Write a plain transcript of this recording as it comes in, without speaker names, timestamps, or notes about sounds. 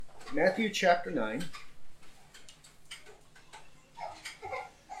Matthew chapter 9.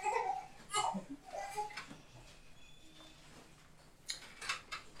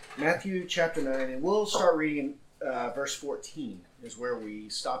 Matthew chapter 9, and we'll start reading verse 14 is where we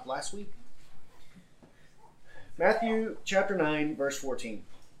stopped last week. Matthew chapter 9, verse 14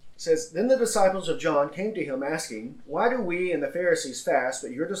 says, Then the disciples of John came to him asking, Why do we and the Pharisees fast,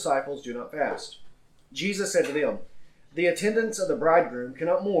 but your disciples do not fast? Jesus said to them, The attendants of the bridegroom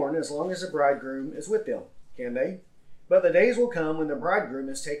cannot mourn as long as the bridegroom is with them, can they? But the days will come when the bridegroom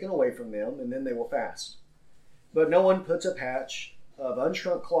is taken away from them, and then they will fast. But no one puts a patch of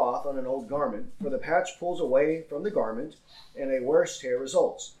unshrunk cloth on an old garment, for the patch pulls away from the garment, and a worse tear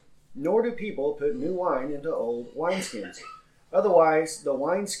results. Nor do people put new wine into old wineskins. Otherwise, the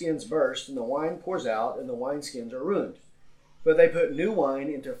wineskins burst, and the wine pours out, and the wineskins are ruined. But they put new wine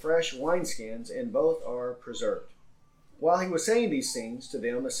into fresh wineskins, and both are preserved. While he was saying these things to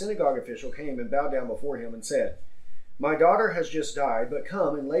them, a synagogue official came and bowed down before him and said, My daughter has just died, but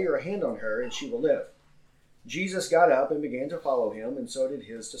come and lay your hand on her, and she will live. Jesus got up and began to follow him, and so did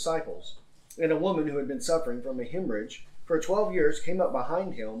his disciples. And a woman who had been suffering from a hemorrhage for 12 years came up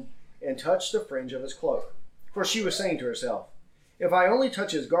behind him and touched the fringe of his cloak. For she was saying to herself, If I only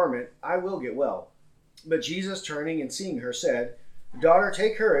touch his garment, I will get well. But Jesus, turning and seeing her, said, Daughter,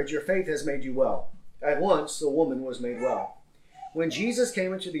 take courage, your faith has made you well. At once the woman was made well. When Jesus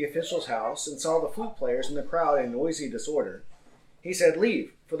came into the official's house and saw the flute players and the crowd in noisy disorder, he said,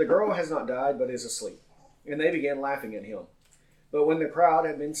 Leave, for the girl has not died, but is asleep. And they began laughing at him. But when the crowd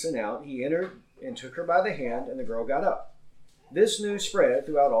had been sent out, he entered and took her by the hand, and the girl got up. This news spread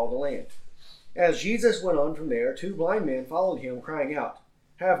throughout all the land. As Jesus went on from there, 2 blind men followed him, crying out,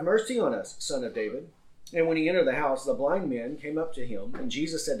 Have mercy on us, Son of David. And when he entered the house, the blind men came up to him, and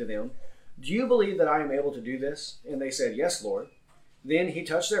Jesus said to them, Do you believe that I am able to do this? And they said, Yes, Lord. Then he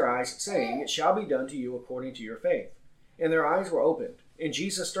touched their eyes, saying, It shall be done to you according to your faith. And their eyes were opened. And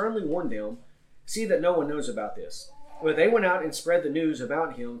Jesus sternly warned them, See that no one knows about this. But they went out and spread the news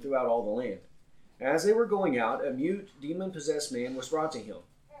about him throughout all the land. As they were going out, a mute, demon-possessed man was brought to him.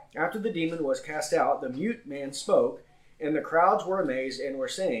 After the demon was cast out, the mute man spoke, and the crowds were amazed and were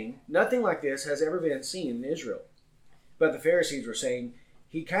saying, Nothing like this has ever been seen in Israel. But the Pharisees were saying,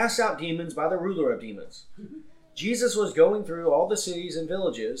 He casts out demons by the ruler of demons. Jesus was going through all the cities and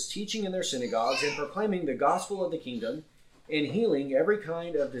villages, teaching in their synagogues and proclaiming the gospel of the kingdom, and healing every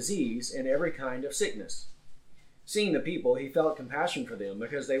kind of disease and every kind of sickness. Seeing the people, he felt compassion for them,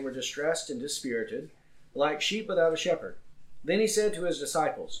 because they were distressed and dispirited, like sheep without a shepherd. Then he said to his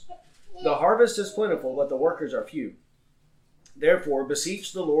disciples, The harvest is plentiful, but the workers are few. Therefore,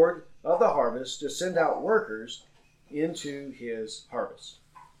 beseech the Lord of the harvest to send out workers into his harvest.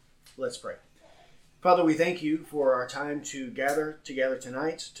 Let's pray. Father, we thank you for our time to gather together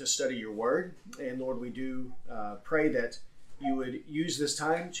tonight to study your word. And Lord, we do pray that you would use this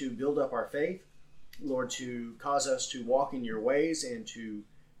time to build up our faith, Lord, to cause us to walk in your ways and to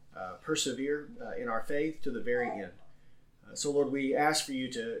persevere in our faith to the very end. So, Lord, we ask for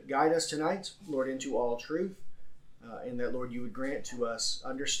you to guide us tonight, Lord, into all truth, and that, Lord, you would grant to us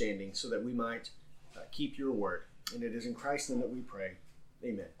understanding so that we might keep your word. And it is in Christ's name that we pray.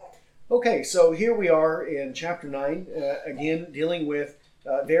 Amen. Okay, so here we are in chapter 9, again, dealing with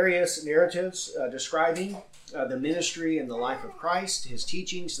various narratives describing the ministry and the life of Christ, his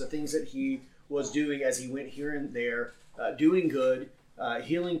teachings, the things that he was doing as he went here and there, doing good,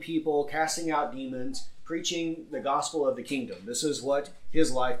 healing people, casting out demons, preaching the gospel of the kingdom. This is what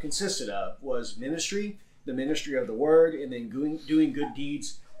his life consisted of, was ministry, the ministry of the word, and then doing good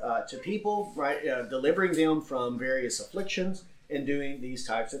deeds to people, right? Delivering them from various afflictions and doing these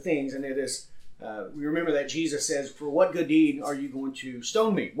types of things. And it is, we remember that Jesus says, For what good deed are you going to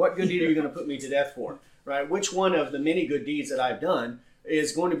stone me? What good deed are you going to put me to death for? Right? Which one of the many good deeds that I've done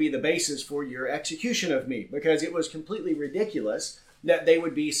is going to be the basis for your execution of me? Because it was completely ridiculous that they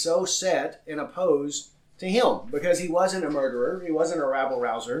would be so set and opposed to him, because he wasn't a murderer, he wasn't a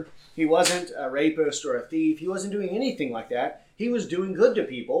rabble-rouser, he wasn't a rapist or a thief, he wasn't doing anything like that. He was doing good to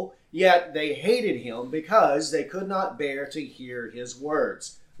people, yet they hated him because they could not bear to hear his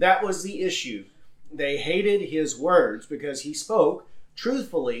words. That was the issue. They hated his words because he spoke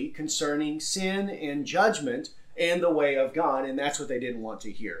truthfully concerning sin and judgment and the way of God, and that's what they didn't want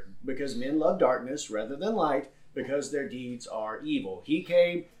to hear, because men love darkness rather than light, because their deeds are evil. He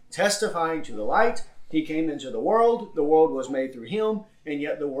came testifying to the light. He came into the world was made through him, and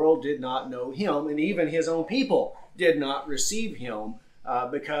yet the world did not know him, and even his own people did not receive him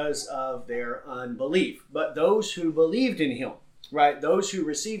because of their unbelief. But those who believed in him, right, those who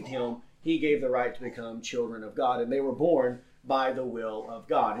received him, he gave the right to become children of God, and they were born by the will of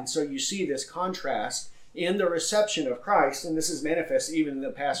God. And so you see this contrast in the reception of Christ, and this is manifest even in the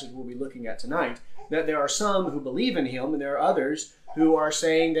passage we'll be looking at tonight, that there are some who believe in him, and there are others who are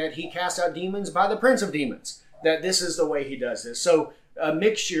saying that he casts out demons by the prince of demons, that this is the way he does this. So a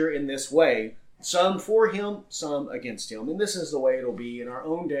mixture in this way, some for him, some against him. And this is the way it'll be in our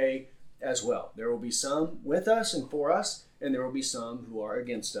own day as well. There will be some with us and for us, and there will be some who are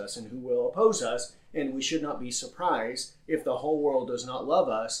against us and who will oppose us. And we should not be surprised if the whole world does not love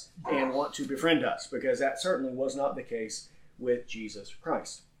us and want to befriend us, because that certainly was not the case with Jesus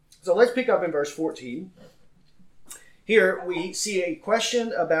Christ. So let's pick up in verse 14. Here we see a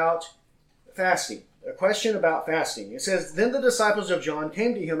question about fasting. A question about fasting. It says, "Then the disciples of John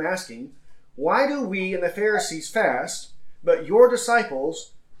came to him asking, 'Why do we and the Pharisees fast, but your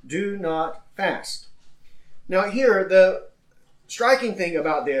disciples do not fast?'" Now here, the striking thing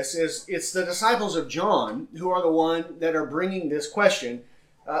about this is it's the disciples of John who are the one that are bringing this question,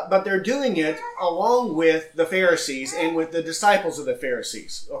 but they're doing it along with the Pharisees and with the disciples of the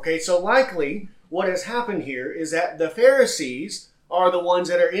Pharisees. Okay, so likely what has happened here is that the Pharisees are the ones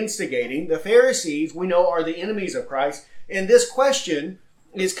that are instigating. The Pharisees, we know, are the enemies of Christ, and this question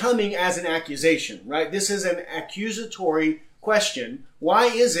is coming as an accusation, right? This is an accusatory question. Why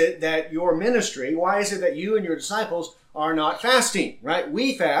is it that your ministry, why is it that you and your disciples are not fasting, right?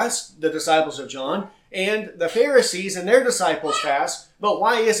 We fast, the disciples of John, and the Pharisees and their disciples fast, but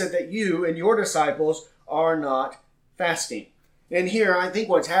why is it that you and your disciples are not fasting? And here, I think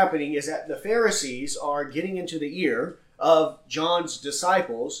what's happening is that the Pharisees are getting into the ear of John's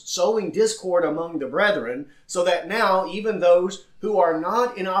disciples, sowing discord among the brethren, so that now even those who are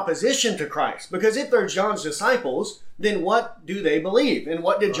not in opposition to Christ, because if they're John's disciples, then what do they believe? And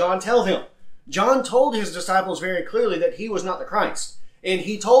what did John tell them? John told his disciples very clearly that he was not the Christ. And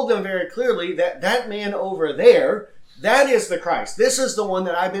he told them very clearly that that man over there, that is the Christ. This is the one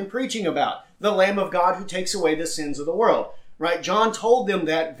that I've been preaching about, the Lamb of God who takes away the sins of the world. Right? John told them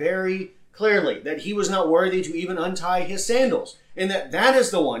that very clearly, that he was not worthy to even untie his sandals, and that that is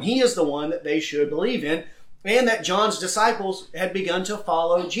the one, he is the one that they should believe in, and that John's disciples had begun to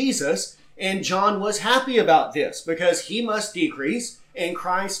follow Jesus, and John was happy about this because he must decrease and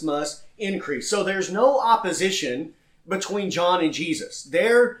Christ must increase. So there's no opposition between John and Jesus.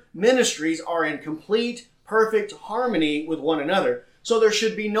 Their ministries are in complete, perfect harmony with one another. So there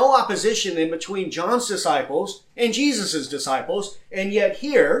should be no opposition in between John's disciples and Jesus' disciples. And yet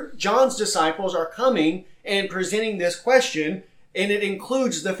here, John's disciples are coming and presenting this question, and it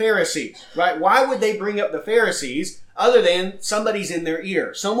includes the Pharisees, right? Why would they bring up the Pharisees other than somebody's in their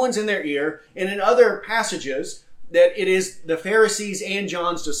ear? Someone's in their ear. And in other passages, that it is the Pharisees and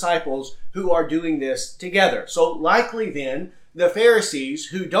John's disciples who are doing this together. So likely then, the Pharisees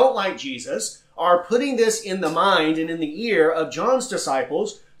who don't like Jesus are putting this in the mind and in the ear of John's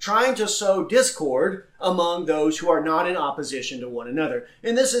disciples, trying to sow discord among those who are not in opposition to one another.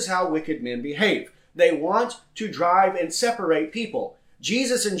 And this is how wicked men behave. They want to drive and separate people.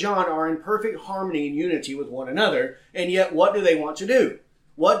 Jesus and John are in perfect harmony and unity with one another, and yet what do they want to do?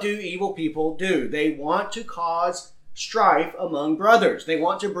 What do evil people do? They want to cause strife among brothers. They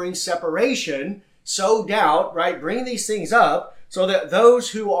want to bring separation, sow doubt, right? Bring these things up so that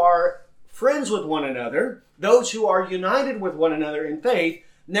those who are friends with one another, those who are united with one another in faith,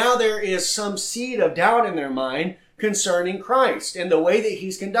 now there is some seed of doubt in their mind concerning Christ and the way that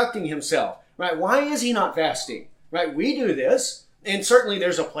he's conducting himself, right? Why is he not fasting, right? We do this, and certainly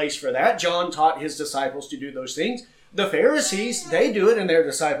there's a place for that. John taught his disciples to do those things. The Pharisees, they do it and their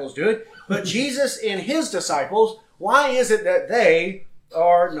disciples do it. But Jesus and his disciples, why is it that they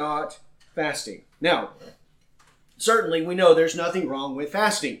are not fasting? Now, certainly we know there's nothing wrong with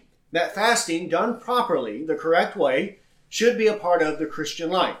fasting. That fasting done properly, the correct way, should be a part of the Christian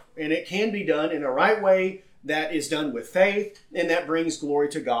life. And it can be done in a right way that is done with faith and that brings glory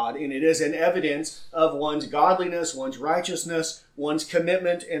to God. And it is an evidence of one's godliness, one's righteousness, one's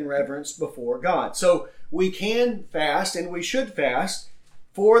commitment and reverence before God. So we can fast and we should fast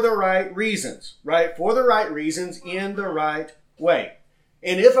for the right reasons, right? For the right reasons in the right way.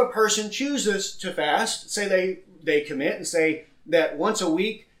 And if a person chooses to fast, say they commit and say that once a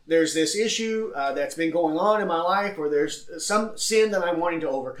week, there's this issue that's been going on in my life, or there's some sin that I'm wanting to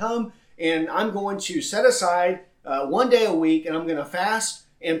overcome, and I'm going to set aside one day a week, and I'm going to fast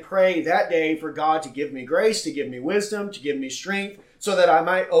and pray that day for God to give me grace, to give me wisdom, to give me strength, so that I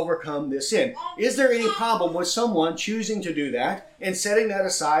might overcome this sin. Is there any problem with someone choosing to do that and setting that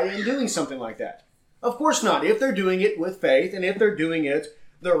aside and doing something like that? Of course not, if they're doing it with faith and if they're doing it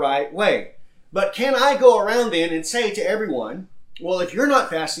the right way. But can I go around then and say to everyone, well, if you're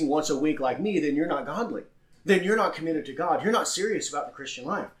not fasting once a week like me, then you're not godly. then you're not committed to God. You're not serious about the Christian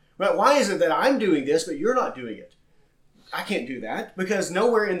life. Right? Why is it that I'm doing this, but you're not doing it? I can't do that because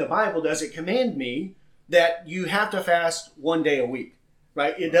nowhere in the Bible does it command me that you have to fast 1 day a week.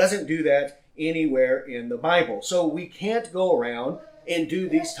 Right? It doesn't do that anywhere in the Bible. So we can't go around and do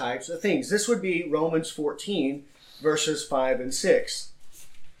these types of things. This would be Romans 14, verses 5 and 6.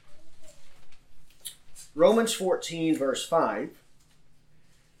 Romans 14, verse 5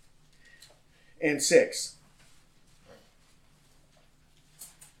 and 6.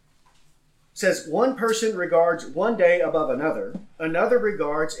 Says, one person regards 1 day above another, another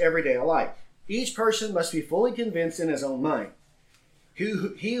regards every day alike. Each person must be fully convinced in his own mind.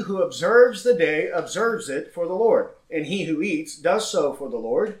 He who observes the day observes it for the Lord, and he who eats does so for the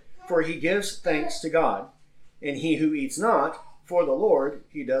Lord, for he gives thanks to God. And he who eats not for the Lord,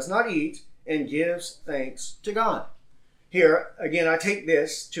 he does not eat, and gives thanks to God. Here, again, I take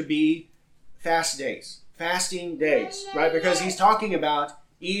this to be fast days, fasting days, right? Because he's talking about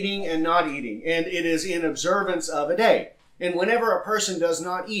eating and not eating, and it is in observance of a day. And whenever a person does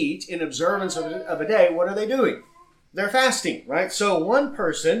not eat in observance of a day, what are they doing? They're fasting, right? So one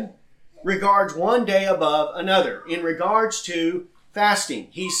person regards 1 day above another in regards to fasting.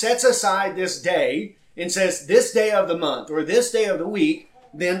 He sets aside this day and says, this day of the month or this day of the week,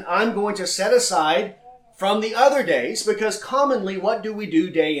 then I'm going to set aside from the other days, because commonly what do we do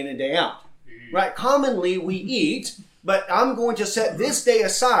day in and day out? Right? Commonly we eat, but I'm going to set this day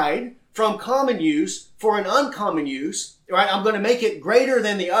aside from common use for an uncommon use, right? I'm going to make it greater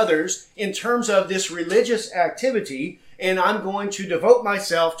than the others in terms of this religious activity, and I'm going to devote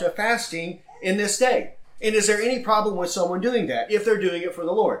myself to fasting in this day. And is there any problem with someone doing that if they're doing it for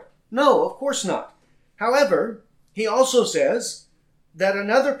the Lord? No, of course not. However, he also says that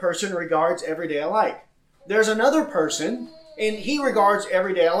another person regards every day alike. There's another person, and he regards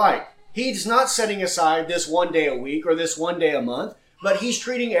every day alike. He's not setting aside this 1 day a week or this 1 day a month, but he's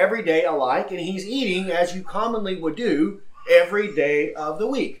treating every day alike, and he's eating as you commonly would do every day of the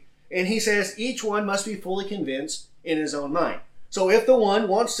week. And he says each one must be fully convinced in his own mind. So if the one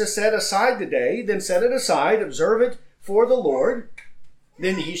wants to set aside the day, then set it aside, observe it for the Lord,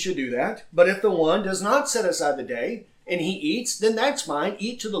 then he should do that. But if the one does not set aside the day and he eats, then that's fine.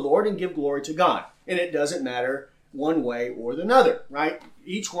 Eat to the Lord and give glory to God. And it doesn't matter one way or the other, right?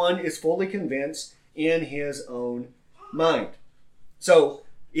 Each one is fully convinced in his own mind. So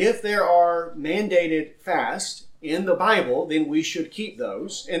if there are mandated fasts in the Bible, then we should keep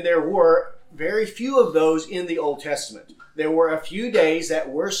those. And there were very few of those in the Old Testament. There were a few days that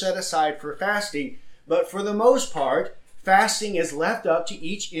were set aside for fasting, but for the most part, fasting is left up to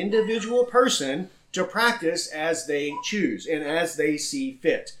each individual person to practice as they choose and as they see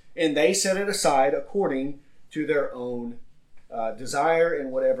fit. And they set it aside according to their own desire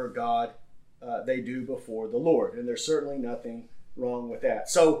and whatever God they do before the Lord. And there's certainly nothing wrong with that.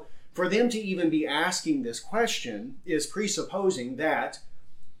 So for them to even be asking this question is presupposing that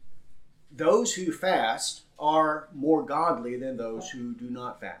those who fast are more godly than those who do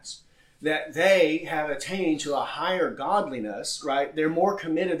not fast. That they have attained to a higher godliness, right? They're more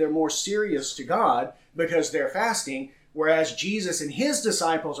committed, they're more serious to God because they're fasting, whereas Jesus and his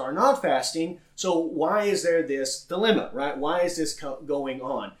disciples are not fasting. So why is there this dilemma, right? Why is this going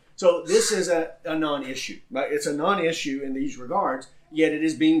on? So this is a non-issue, right? It's a non-issue in these regards, yet it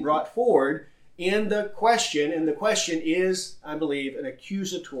is being brought forward in the question, and the question is, I believe, an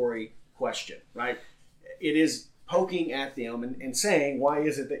accusatory question, right? It is poking at them and saying, why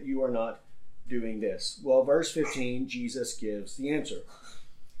is it that you are not doing this? Well, verse 15, Jesus gives the answer.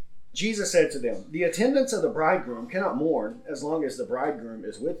 Jesus said to them, the attendants of the bridegroom cannot mourn as long as the bridegroom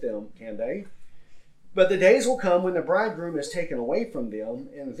is with them, can they? But the days will come when the bridegroom is taken away from them,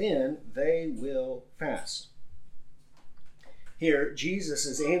 and then they will fast. Here,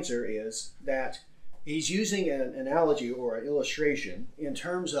 Jesus' answer is that he's using an analogy or an illustration in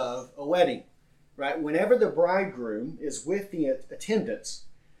terms of a wedding, right? Whenever the bridegroom is with the attendants,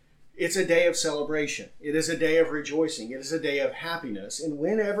 it's a day of celebration. It is a day of rejoicing. It is a day of happiness. And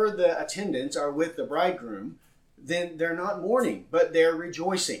whenever the attendants are with the bridegroom, then they're not mourning, but they're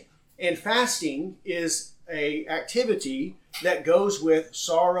rejoicing. And fasting is an activity that goes with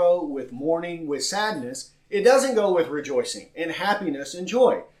sorrow, with mourning, with sadness. It doesn't go with rejoicing and happiness and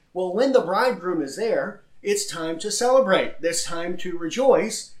joy. Well, when the bridegroom is there, it's time to celebrate. It's time to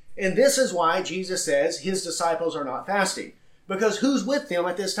rejoice. And this is why Jesus says his disciples are not fasting. Because who's with them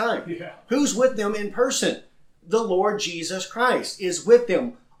at this time? Yeah. Who's with them in person? The Lord Jesus Christ is with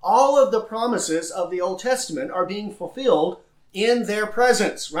them. All of the promises of the Old Testament are being fulfilled in their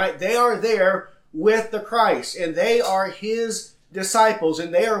presence, right? They are there with the Christ, and they are his disciples,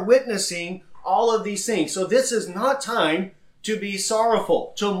 and they are witnessing all of these things. So this is not time to be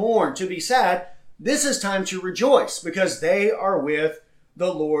sorrowful, to mourn, to be sad. This is time to rejoice because they are with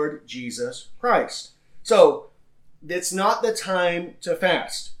the Lord Jesus Christ. So it's not the time to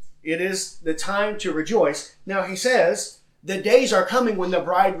fast. It is the time to rejoice. Now he says, the days are coming when the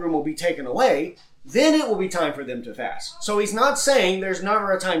bridegroom will be taken away. Then it will be time for them to fast. So he's not saying there's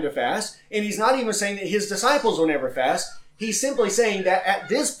never a time to fast. And he's not even saying that his disciples will never fast. He's simply saying that at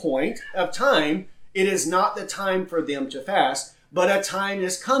this point of time, it is not the time for them to fast, but a time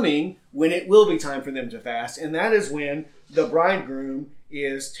is coming when it will be time for them to fast. And that is when the bridegroom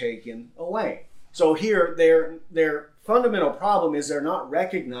is taken away. So here, their fundamental problem is they're not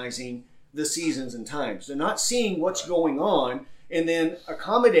recognizing the seasons and times. They're not seeing what's going on and then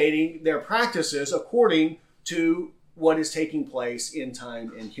accommodating their practices according to what is taking place in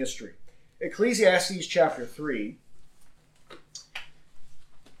time and history. Ecclesiastes chapter 3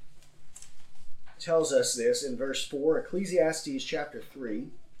 tells us this in verse 4. Ecclesiastes chapter 3.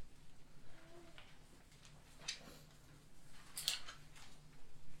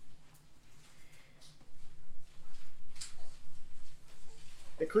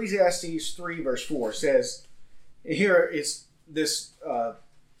 Ecclesiastes 3 verse 4 says, here is this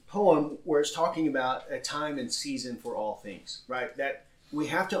poem where it's talking about a time and season for all things, right? That we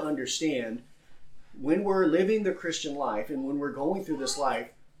have to understand when we're living the Christian life and when we're going through this life,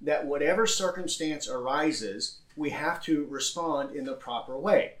 that whatever circumstance arises, we have to respond in the proper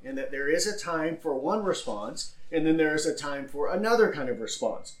way. And that there is a time for one response, and then there is a time for another kind of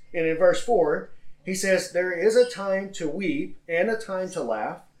response. And in verse 4, he says, there is a time to weep and a time to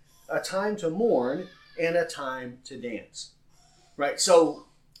laugh, a time to mourn and a time to dance. Right? So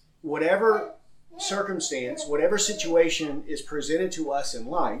whatever circumstance, whatever situation is presented to us in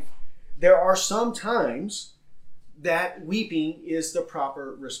life, there are some times that weeping is the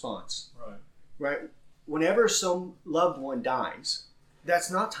proper response. Right? Whenever some loved one dies, that's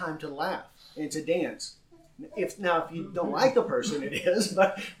not time to laugh and to dance. If you don't like the person, it is,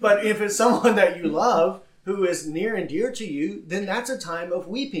 but if it's someone that you love who is near and dear to you, then that's a time of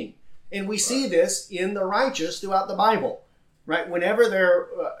weeping. And we see this in the righteous throughout the Bible. Right?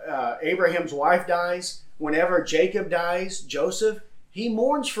 Whenever Abraham's wife dies, whenever Jacob dies, Joseph, he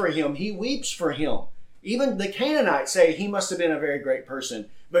mourns for him, he weeps for him. Even the Canaanites say he must have been a very great person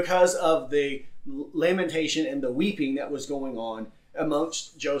because of the lamentation and the weeping that was going on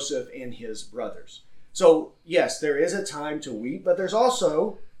amongst Joseph and his brothers. So, yes, there is a time to weep, but there's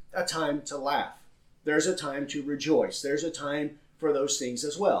also a time to laugh. There's a time to rejoice. There's a time for those things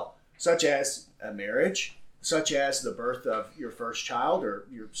as well, such as a marriage, such as the birth of your first child or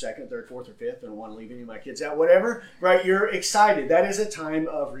your second, third, fourth, or fifth. I don't want to leave any of my kids out, whatever, right? You're excited. That is a time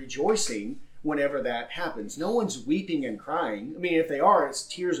of rejoicing whenever that happens. No one's weeping and crying. I mean, if they are, it's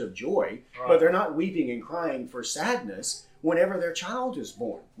tears of joy, right, but they're not weeping and crying for sadness whenever their child is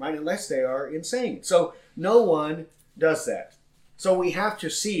born, right? Unless they are insane. So no one does that. So we have to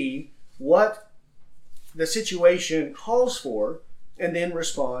see what the situation calls for and then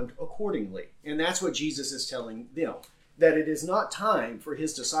respond accordingly. And that's what Jesus is telling them, that it is not time for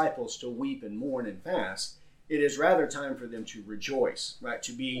his disciples to weep and mourn and fast. It is rather time for them to rejoice, right?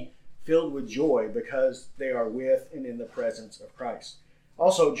 To be filled with joy because they are with and in the presence of Christ.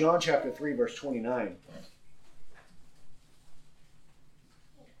 Also, John chapter 3, verse 29.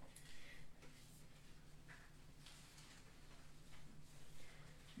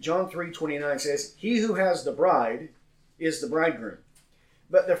 John 3:29 says, he who has the bride is the bridegroom.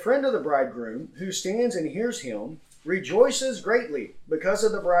 But the friend of the bridegroom who stands and hears him rejoices greatly because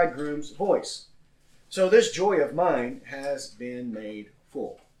of the bridegroom's voice. So this joy of mine has been made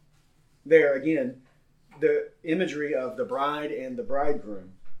full. There again, the imagery of the bride and the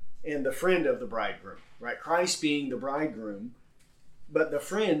bridegroom and the friend of the bridegroom, right? Christ being the bridegroom, but the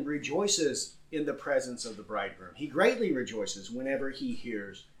friend rejoices in the presence of the bridegroom. He greatly rejoices whenever he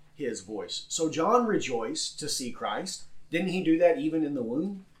hears his voice. So John rejoiced to see Christ. Didn't he do that even in the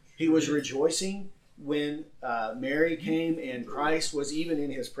womb? He was rejoicing when Mary came and Christ was even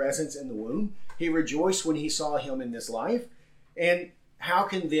in his presence in the womb. He rejoiced when he saw him in this life. And how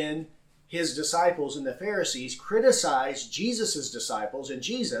can then his disciples and the Pharisees criticize Jesus' disciples and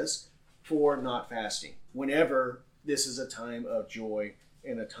Jesus for not fasting whenever this is a time of joy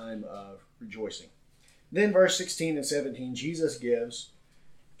and a time of rejoicing? Then verse 16 and 17, Jesus gives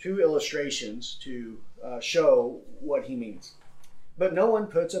two illustrations to show what he means. But no one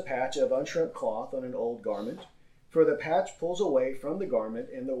puts a patch of unshrunk cloth on an old garment, for the patch pulls away from the garment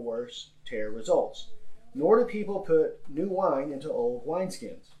and the worse tear results. Nor do people put new wine into old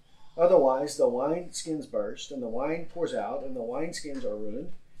wineskins. Otherwise the wineskins burst, and the wine pours out, and the wineskins are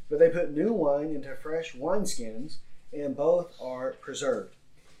ruined. but they put new wine into fresh wineskins, and both are preserved.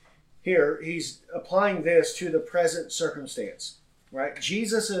 Here, he's applying this to the present circumstance, right?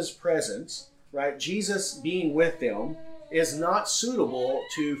 Jesus' presence, right? Jesus being with them is not suitable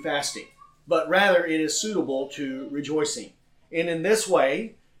to fasting, but rather it is suitable to rejoicing. And in this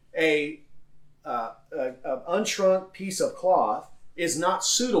way, an unshrunk piece of cloth is not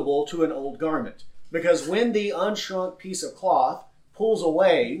suitable to an old garment. Because when the unshrunk piece of cloth pulls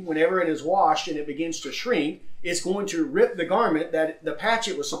away, whenever it is washed and it begins to shrink, it's going to rip the garment, that the patch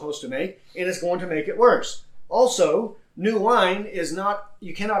it was supposed to make, and it's going to make it worse. Also, new wine is not,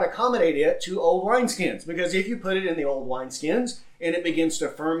 you cannot accommodate it to old wineskins, because if you put it in the old wineskins and it begins to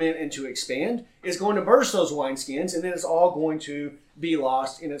ferment and to expand, it's going to burst those wineskins, and then it's all going to be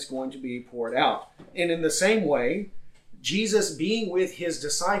lost and it's going to be poured out. And in the same way, Jesus being with his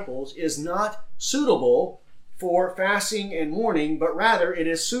disciples is not suitable for fasting and mourning, but rather it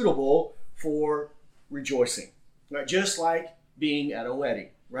is suitable for rejoicing. Right? Just like being at a wedding,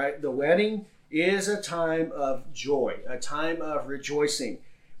 right? The wedding is a time of joy, a time of rejoicing,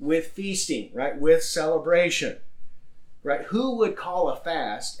 with feasting, right? With celebration, right? Who would call a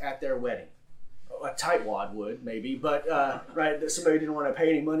fast at their wedding? A tightwad would, maybe, but right, somebody didn't want to pay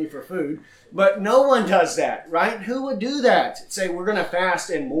any money for food. But no one does that, right? Who would do that? Say, we're going to fast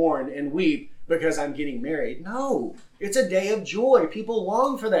and mourn and weep because I'm getting married. No, it's a day of joy. People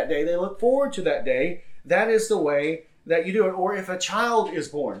long for that day. They look forward to that day. That is the way that you do it. Or if a child is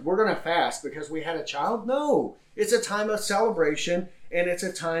born, we're going to fast because we had a child. No, it's a time of celebration and it's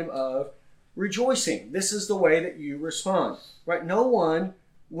a time of rejoicing. This is the way that you respond, right? No one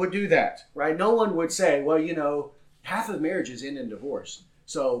would do that, right? No one would say, well, you know, half of marriages end in divorce.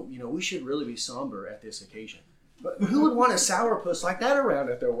 So, you know, we should really be somber at this occasion. But who would want a sourpuss like that around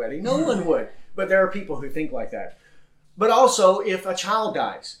at their wedding? No one would. But there are people who think like that. But also, if a child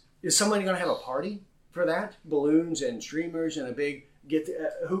dies, is somebody going to have a party for that? Balloons and streamers and a big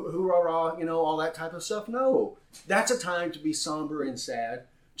hoorah, you know, all that type of stuff? No. That's a time to be somber and sad,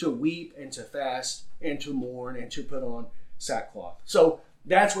 to weep and to fast and to mourn and to put on sackcloth. So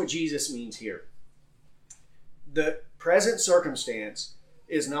that's what Jesus means here. The present circumstance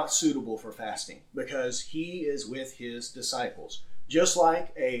is not suitable for fasting because he is with his disciples. Just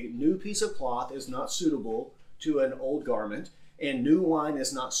like a new piece of cloth is not suitable to an old garment, and new wine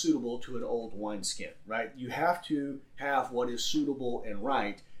is not suitable to an old wineskin, right? You have to have what is suitable and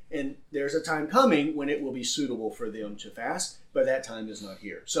right, and there's a time coming when it will be suitable for them to fast, but that time is not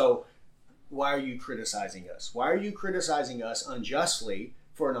here. So why are you criticizing us? Why are you criticizing us unjustly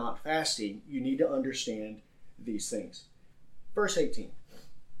for not fasting? You need to understand these things. Verse 18.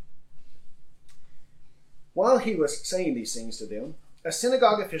 While he was saying these things to them, a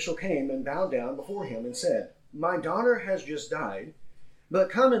synagogue official came and bowed down before him and said, "My daughter has just died, but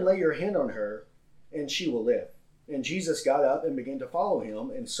come and lay your hand on her, and she will live." And Jesus got up and began to follow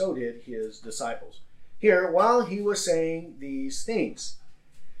him, and so did his disciples. Here, while he was saying these things,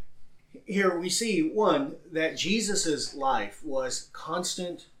 here we see, one, that Jesus' life was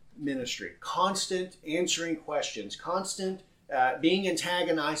constant ministry, constant answering questions, constant being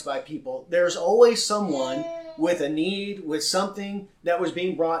antagonized by people. There's always someone with a need, with something that was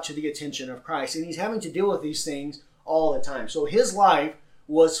being brought to the attention of Christ. And he's having to deal with these things all the time. So his life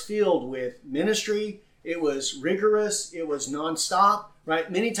was filled with ministry. It was rigorous. It was nonstop,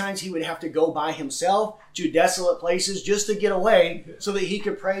 right? Many times he would have to go by himself to desolate places just to get away so that he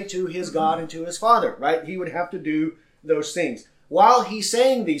could pray to his God and to his Father, right? He would have to do those things. While he's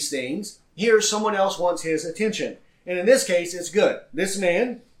saying these things, here someone else wants his attention. And in this case, it's good. This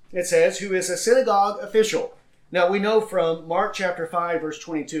man, it says, who is a synagogue official. Now, we know from Mark chapter 5, verse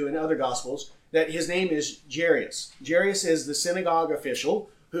 22 and other Gospels that his name is Jairus. Jairus is the synagogue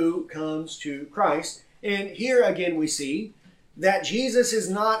official who comes to Christ. And here again we see that Jesus is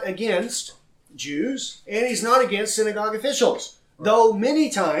not against Jews and he's not against synagogue officials. Though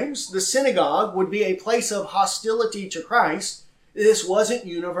many times the synagogue would be a place of hostility to Christ, this wasn't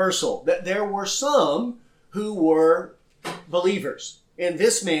universal. That there were some who were believers. And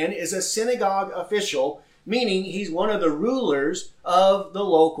this man is a synagogue official, meaning he's one of the rulers of the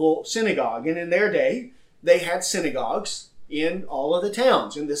local synagogue. And in their day, they had synagogues in all of the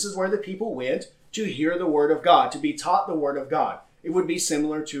towns. And this is where the people went to hear the word of God, to be taught the word of God. It would be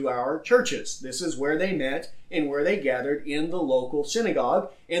similar to our churches. This is where they met and where they gathered in the local synagogue.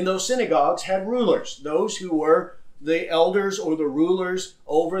 And those synagogues had rulers, those who were the elders or the rulers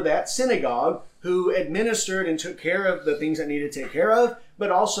over that synagogue, who administered and took care of the things that needed to take care of,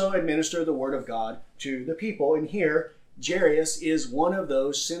 but also administered the word of God to the people. And here, Jairus is one of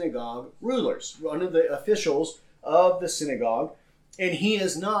those synagogue rulers, one of the officials of the synagogue. and he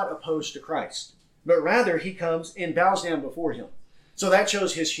is not opposed to Christ, but rather he comes and bows down before him. So that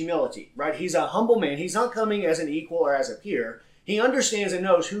shows his humility, right? He's a humble man. He's not coming as an equal or as a peer. He understands and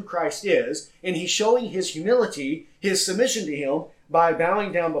knows who Christ is, and he's showing his humility, his submission to him, by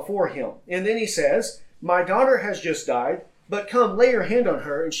bowing down before him. And then he says, "My daughter has just died, but come, lay your hand on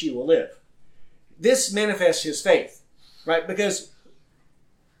her, and she will live." This manifests his faith, right? Because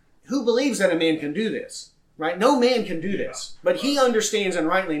who believes that a man can do this, right? No man can do this. But he understands and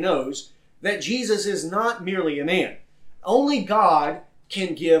rightly knows that Jesus is not merely a man. Only God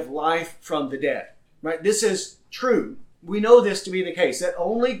can give life from the dead, right? This is true. We know this to be the case, that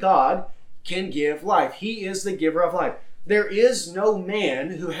only God can give life. He is the giver of life. There is no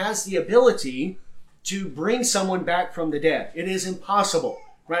man who has the ability to bring someone back from the dead. It is impossible,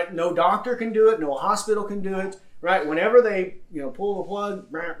 right? No doctor can do it. No hospital can do it, right? Whenever they, pull the plug,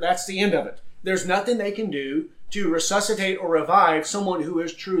 that's the end of it. There's nothing they can do to resuscitate or revive someone who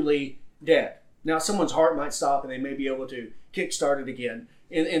is truly dead. Now, someone's heart might stop and they may be able to kickstart it again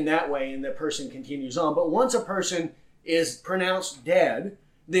in that way, and the person continues on. But once a person is pronounced dead,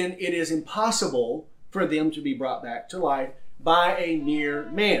 then it is impossible for them to be brought back to life by a mere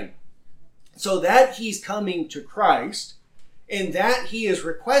man. So that he's coming to Christ, and that he is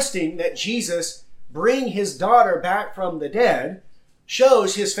requesting that Jesus bring his daughter back from the dead,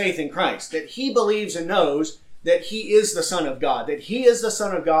 shows his faith in Christ, that he believes and knows that he is the Son of God, that he is the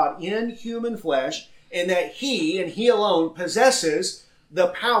Son of God in human flesh, and that he and he alone possesses the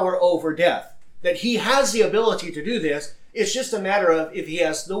power over death, that he has the ability to do this. It's just a matter of if he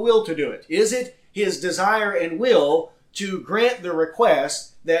has the will to do it. Is it his desire and will to grant the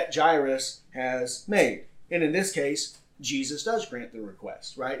request that Jairus has made? And in this case, Jesus does grant the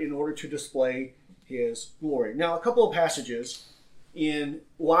request, right, in order to display his glory. Now, a couple of passages in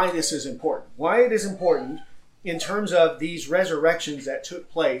why this is important. Why it is important in terms of these resurrections that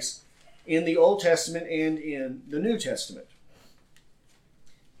took place in the Old Testament and in the New Testament.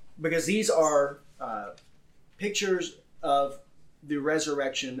 Because these are pictures of the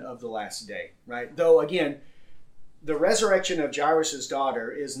resurrection of the last day, right? Though, again, the resurrection of Jairus'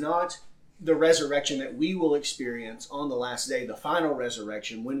 daughter is not the resurrection that we will experience on the last day, the final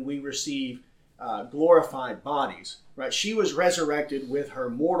resurrection, when we receive glorified bodies, right? She was resurrected with her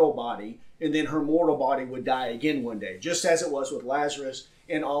mortal body, and then her mortal body would die again one day, just as it was with Lazarus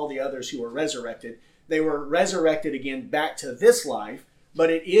and all the others who were resurrected. They were resurrected again back to this life, but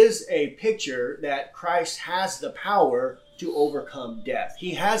it is a picture that Christ has the power to overcome death.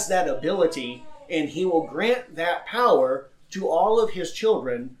 He has that ability, and he will grant that power to all of his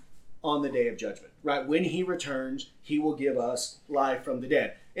children on the day of judgment, right? When he returns, he will give us life from the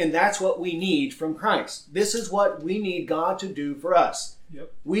dead. And that's what we need from Christ. This is what we need God to do for us.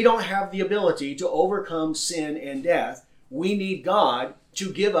 Yep. We don't have the ability to overcome sin and death. We need God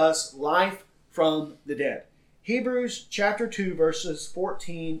to give us life from the dead. Hebrews chapter 2, verses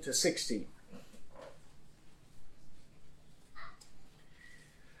 14 to 16.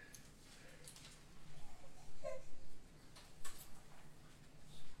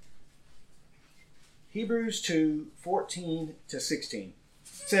 Hebrews 2, 14 to 16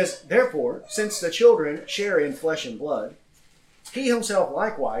 says, "Therefore, since the children share in flesh and blood, he himself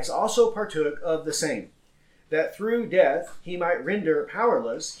likewise also partook of the same, that through death he might render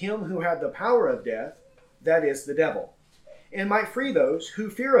powerless him who had the power of death, that is, the devil, and might free those who,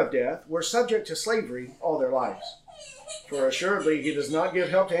 fear of death, were subject to slavery all their lives. For assuredly he does not give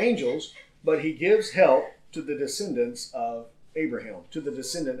help to angels, but he gives help to the descendants of Abraham," to the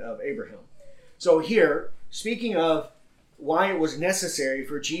descendant of Abraham. So here, speaking of why it was necessary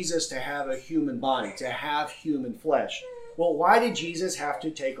for Jesus to have a human body, to have human flesh. Well, why did Jesus have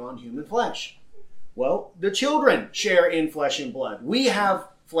to take on human flesh? Well, the children share in flesh and blood. We have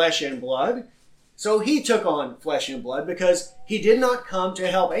flesh and blood. So he took on flesh and blood because he did not come to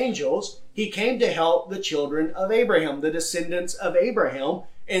help angels. He came to help the children of Abraham, the descendants of Abraham,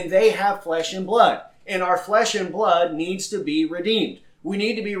 and they have flesh and blood. And our flesh and blood needs to be redeemed. We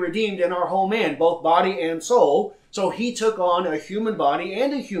need to be redeemed in our whole man, both body and soul. So he took on a human body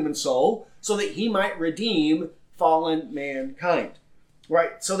and a human soul so that he might redeem fallen mankind,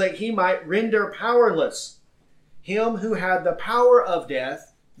 right? So that he might render powerless him who had the power of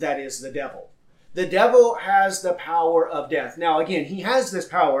death, that is the devil. The devil has the power of death. Now, again, he has this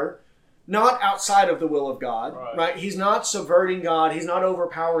power not outside of the will of God, right? He's not subverting God. He's not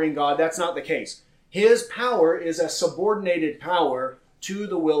overpowering God. That's not the case. His power is a subordinated power to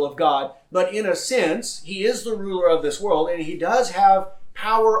the will of God. But in a sense, he is the ruler of this world, and he does have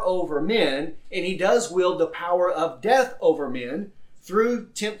power over men, and he does wield the power of death over men through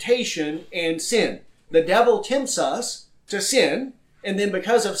temptation and sin. The devil tempts us to sin, And then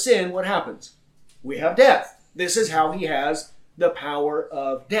because of sin, what happens? We have death. This is how he has the power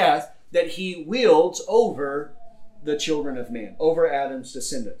of death that he wields over the children of man, over Adam's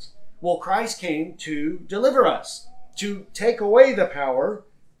descendants. Well, Christ came to deliver us, to take away the power,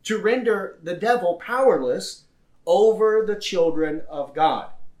 to render the devil powerless over the children of God,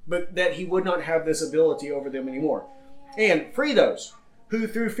 but that he would not have this ability over them anymore. And free those who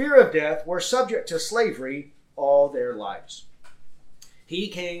through fear of death were subject to slavery all their lives. He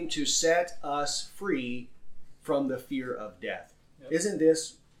came to set us free from the fear of death. Yep. Isn't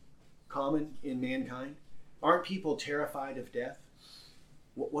this common in mankind? Aren't people terrified of death?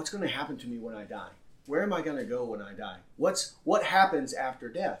 What's going to happen to me when I die? Where am I going to go when I die? What happens after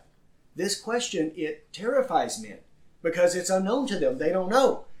death? This question, it terrifies men because it's unknown to them. They don't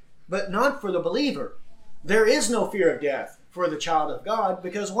know. But not for the believer. There is no fear of death for the child of God.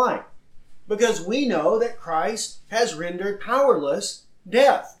 Because why? Because we know that Christ has rendered powerless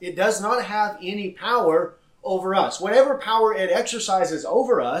death. It does not have any power over us. Whatever power it exercises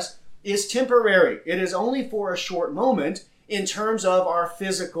over us is temporary. It is only for a short moment in terms of our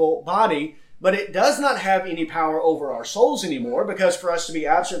physical body, but it does not have any power over our souls anymore, because for us to be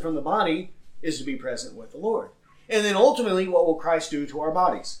absent from the body is to be present with the Lord. And then ultimately, what will Christ do to our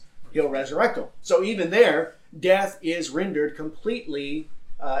bodies? He'll resurrect them. So even there, death is rendered completely,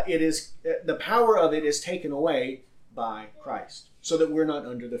 the power of it is taken away by Christ, so that we're not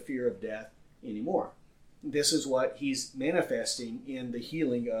under the fear of death anymore. This is what he's manifesting in the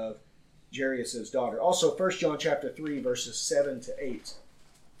healing of Jairus' daughter. Also, 1 John chapter 3, verses 7 to 8.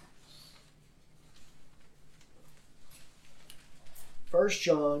 1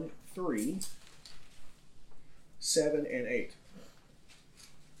 John 3, 7 and 8. It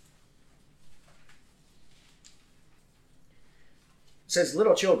says,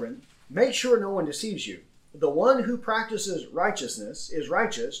 "Little children, make sure no one deceives you. The one who practices righteousness is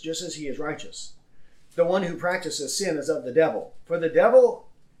righteous just as he is righteous. The one who practices sin is of the devil, for the devil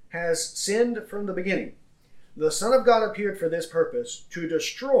has sinned from the beginning. The Son of God appeared for this purpose, to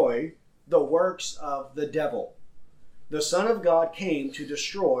destroy the works of the devil." The Son of God came to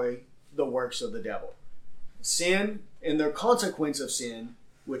destroy the works of the devil. Sin and the consequence of sin,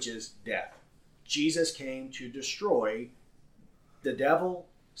 which is death. Jesus came to destroy the devil,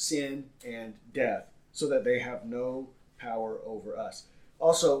 sin, and death, so that they have no power over us.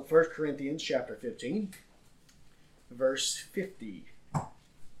 Also, 1 Corinthians chapter 15, verse 50.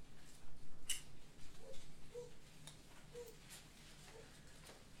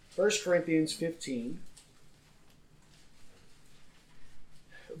 1 Corinthians 15,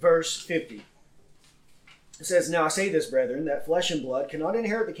 verse 50. It says, "Now I say this, brethren, that flesh and blood cannot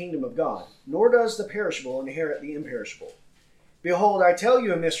inherit the kingdom of God, nor does the perishable inherit the imperishable. Behold, I tell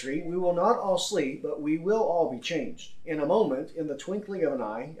you a mystery. We will not all sleep, but we will all be changed. In a moment, in the twinkling of an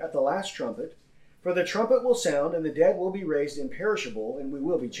eye, at the last trumpet. For the trumpet will sound, and the dead will be raised imperishable, and we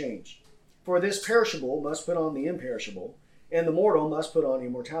will be changed. For this perishable must put on the imperishable, and the mortal must put on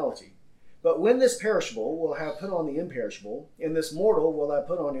immortality. But when this perishable will have put on the imperishable, and this mortal will have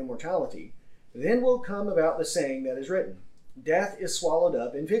put on immortality, then will come about the saying that is written, Death is swallowed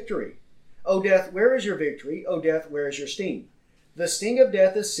up in victory. O death, where is your victory? O death, where is your sting? The sting of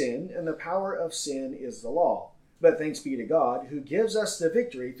death is sin, and the power of sin is the law. But thanks be to God, who gives us the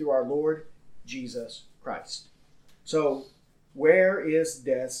victory through our Lord Jesus Christ." So, where is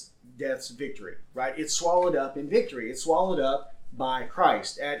death's victory? Right? It's swallowed up in victory. It's swallowed up by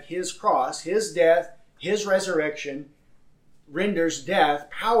Christ. At his cross, his death, his resurrection renders death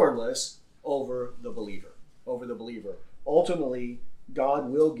powerless over the believer. Ultimately, God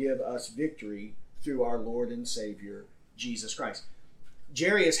will give us victory through our Lord and Savior, Jesus Christ.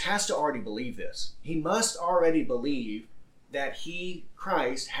 Jairus has to already believe this. He must already believe that he,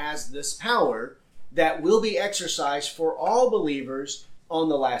 Christ, has this power that will be exercised for all believers on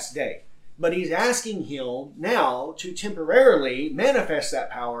the last day. But he's asking him now to temporarily manifest that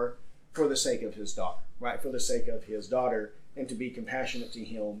power for the sake of his daughter, right? For the sake of his daughter, and to be compassionate to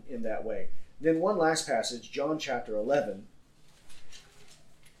him in that way. Then one last passage, John chapter 11.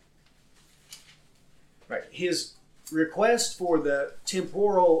 Right, his request for the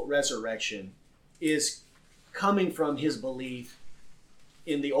temporal resurrection is coming from his belief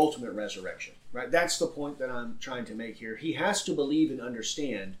in the ultimate resurrection, right? That's the point that I'm trying to make here. He has to believe and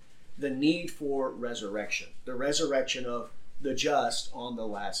understand the need for resurrection, the resurrection of the just on the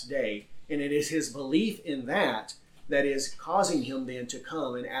last day. And it is his belief in that that is causing him then to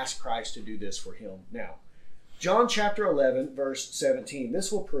come and ask Christ to do this for him now. John chapter 11, verse 17.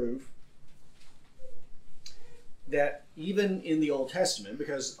 This will prove that even in the Old Testament,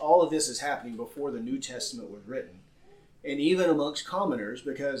 because all of this is happening before the New Testament was written, and even amongst commoners,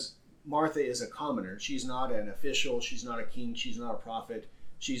 because Martha is a commoner. She's not an official. She's not a king. She's not a prophet.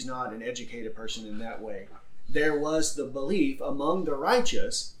 She's not an educated person in that way. There was the belief among the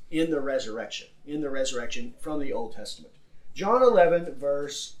righteous in the resurrection from the Old Testament. John 11,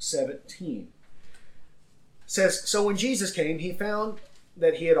 verse 17 says, "So when Jesus came, he found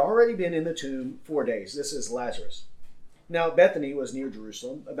that he had already been in the tomb 4 days." This is Lazarus. Now Bethany was near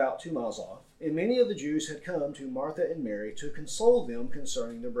Jerusalem, about 2 miles off, and many of the Jews had come to Martha and Mary to console them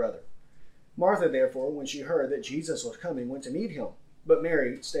concerning their brother. Martha, therefore, when she heard that Jesus was coming, went to meet him, but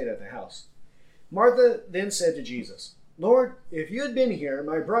Mary stayed at the house. Martha then said to Jesus, "Lord, if you had been here,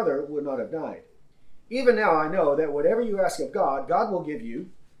 my brother would not have died. Even now I know that whatever you ask of God, God will give you."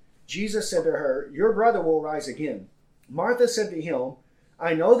 Jesus said to her, "Your brother will rise again." Martha said to him,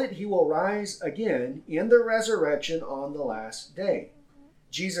 "I know that he will rise again in the resurrection on the last day."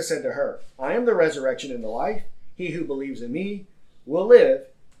 Jesus said to her, "I am the resurrection and the life. He who believes in me will live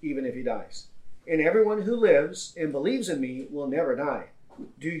even if he dies. And everyone who lives and believes in me will never die.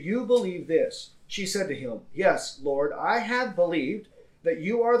 Do you believe this?" She said to him, "Yes, Lord, I have believed that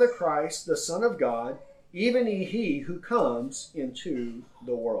you are the Christ, the Son of God, even he who comes into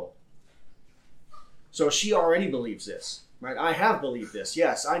the world." So she already believes this, right? I have believed this.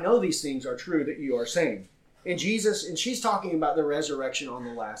 Yes, I know these things are true that you are saying. And she's talking about the resurrection on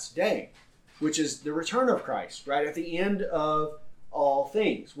the last day, which is the return of Christ, right? At the end of all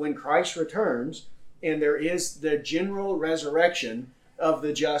things, when Christ returns, and there is the general resurrection of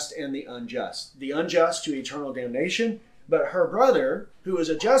the just and the unjust to eternal damnation, but her brother, who is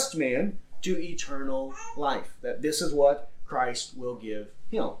a just man, to eternal life. That this is what Christ will give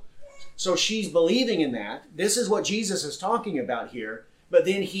him. So she's believing in that. This is what Jesus is talking about here. But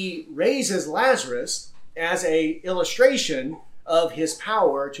then he raises Lazarus as an illustration of his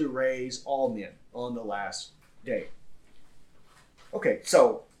power to raise all men on the last day. Okay,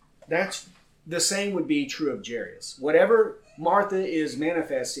 so that's the same would be true of Jairus. Whatever Martha is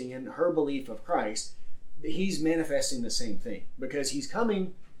manifesting in her belief of Christ, he's manifesting the same thing, because he's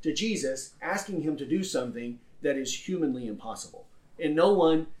coming to Jesus asking him to do something that is humanly impossible. And no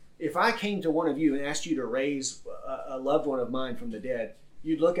one, if I came to one of you and asked you to raise a loved one of mine from the dead,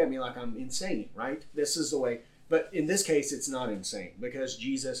 you'd look at me like I'm insane, right? This is the way. But in this case, it's not insane, because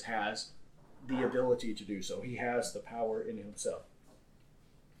Jesus has the ability to do so. He has the power in himself.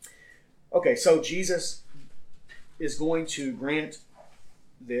 Okay, so Jesus is going to grant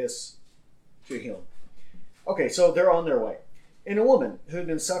this to him. Okay, so they're on their way. And a woman who had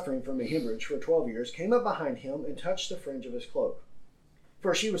been suffering from a hemorrhage for 12 years came up behind him and touched the fringe of his cloak.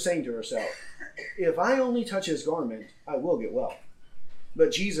 For she was saying to herself, "If I only touch his garment, I will get well."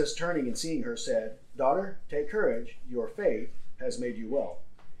 But Jesus, turning and seeing her, said, "Daughter, take courage. Your faith has made you well."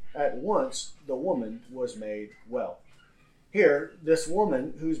 At once, the woman was made well. Here, this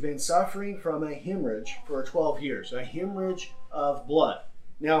woman who's been suffering from a hemorrhage for 12 years, a hemorrhage of blood.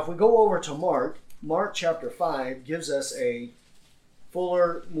 Now, if we go over to Mark chapter 5 gives us a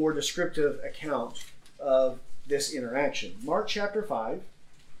fuller, more descriptive account of this interaction. Mark chapter 5,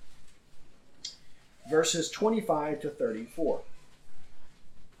 verses 25 to 34.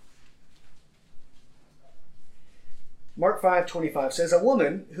 Mark 5:25 says, "A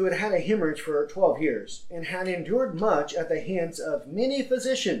woman who had had a hemorrhage for 12 years and had endured much at the hands of many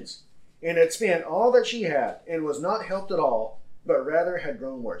physicians and had spent all that she had and was not helped at all, but rather had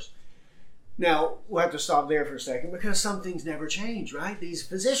grown worse." Now, we'll have to stop there for a second, because some things never change, right? These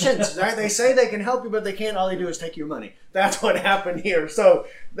physicians, right? They say they can help you, but they can't. All they do is take your money. That's what happened here. So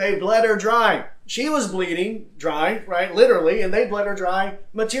they bled her dry. She was bleeding dry, right? Literally, and they bled her dry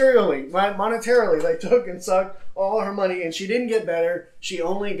materially, right? Monetarily. They took and sucked all her money, and she didn't get better. She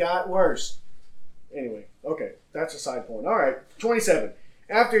only got worse. Anyway, okay, that's a side point. All right, 27.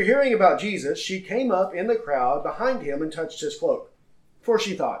 After hearing about Jesus, she came up in the crowd behind him and touched his cloak. For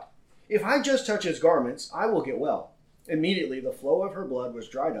she thought, "If I just touch his garments, I will get well." Immediately the flow of her blood was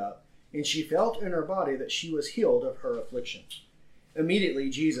dried up, and she felt in her body that she was healed of her affliction. Immediately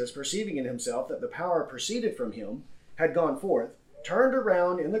Jesus, perceiving in himself that the power proceeded from him, had gone forth, turned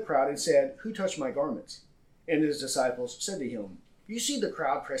around in the crowd and said, "Who touched my garments?" And his disciples said to him, "You see the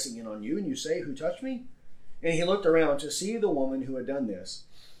crowd pressing in on you, and you say, 'Who touched me?'" And he looked around to see the woman who had done this.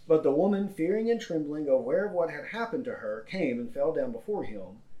 But the woman, fearing and trembling, aware of what had happened to her, came and fell down before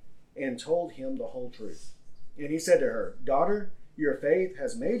him and told him the whole truth. And he said to her, "Daughter, your faith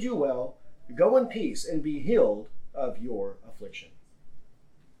has made you well. Go in peace and be healed of your affliction."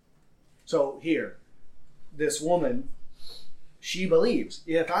 So here, this woman, she believes,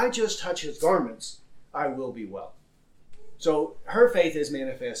 if I just touch his garments, I will be well. So her faith is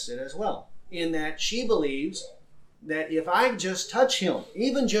manifested as well, in that she believes that if I just touch him,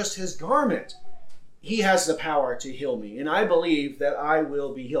 even just his garment, he has the power to heal me. And I believe that I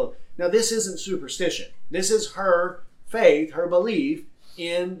will be healed. Now, this isn't superstition. This is her faith, her belief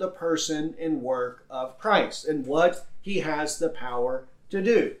in the person and work of Christ and what he has the power to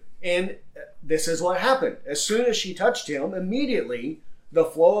do. And this is what happened. As soon as she touched him, immediately the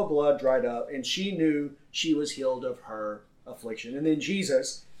flow of blood dried up, and she knew she was healed of her affliction. And then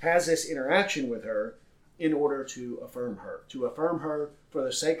Jesus has this interaction with her in order to affirm her for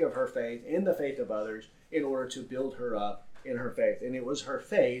the sake of her faith and the faith of others, in order to build her up in her faith. And it was her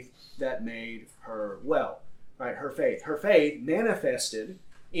faith that made her well, right? Her faith manifested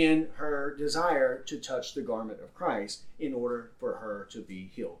in her desire to touch the garment of Christ in order for her to be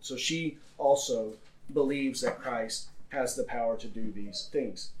healed. So she also believes that Christ has the power to do these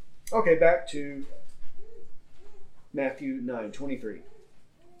things. Okay, back to Matthew 9:23. It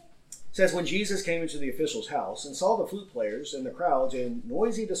says, when Jesus came into the official's house and saw the flute players and the crowds in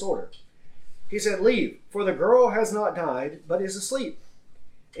noisy disorder, he said, "Leave, for the girl has not died, but is asleep."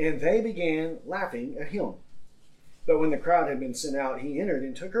 And they began laughing at him. But when the crowd had been sent out, he entered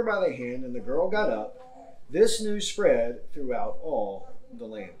and took her by the hand, and the girl got up. This news spread throughout all the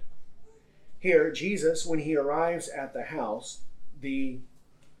land. Here, Jesus, when he arrives at the house, the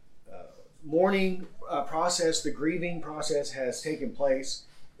mourning process, the grieving process has taken place,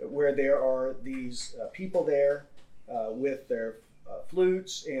 where there are these people there with their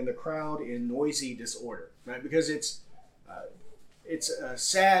flutes and the crowd in noisy disorder, right? Because it's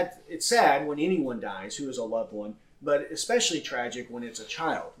sad when anyone dies who is a loved one, but especially tragic when it's a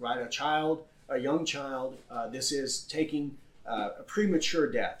child, right? A young child. This is taking a premature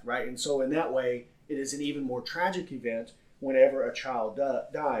death, right? And so in that way, it is an even more tragic event whenever a child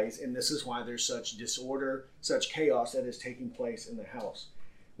dies, and this is why there's such disorder, such chaos that is taking place in the house.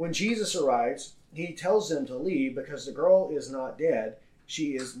 When Jesus arrives, he tells them to leave because the girl is not dead,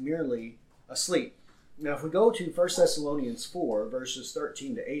 she is merely asleep. Now, if we go to 1 Thessalonians 4, verses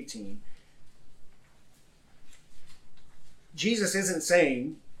 13 to 18, Jesus isn't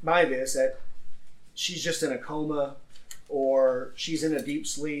saying by this that she's just in a coma or she's in a deep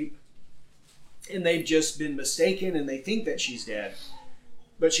sleep and they've just been mistaken and they think that she's dead,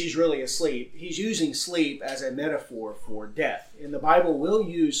 but she's really asleep. He's using sleep as a metaphor for death. And the Bible will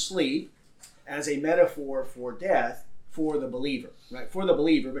use sleep as a metaphor for death for the believer, right? For the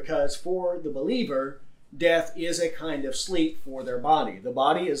believer, because for the believer, death is a kind of sleep for their body. The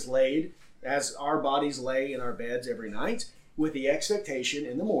body is laid as our bodies lay in our beds every night, with the expectation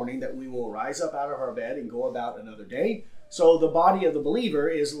in the morning that we will rise up out of our bed and go about another day. So the body of the believer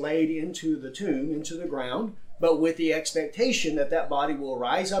is laid into the tomb, into the ground, but with the expectation that that body will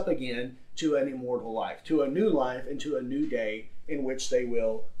rise up again to an immortal life, to a new life, and to a new day in which they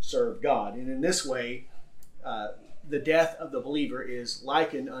will serve God. And in this way, the death of the believer is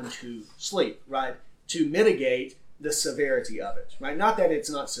likened unto sleep, right? To mitigate the severity of it, right? Not that it's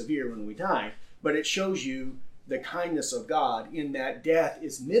not severe when we die, but it shows you the kindness of God in that death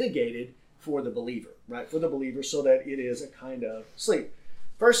is mitigated for the believer, right? For the believer, so that it is a kind of sleep.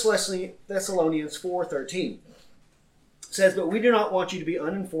 1 Thessalonians 4:13 says, "But we do not want you to be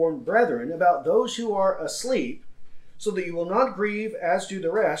uninformed, brethren, about those who are asleep, so that you will not grieve as do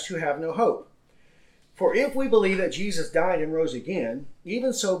the rest who have no hope. For if we believe that Jesus died and rose again,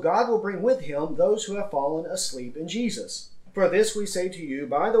 even so God will bring with him those who have fallen asleep in Jesus. For this we say to you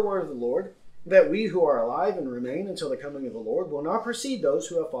by the word of the Lord, that we who are alive and remain until the coming of the Lord will not precede those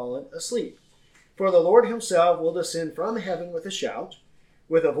who have fallen asleep. For the Lord himself will descend from heaven with a shout,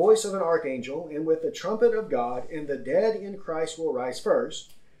 with the voice of an archangel, and with the trumpet of God, and the dead in Christ will rise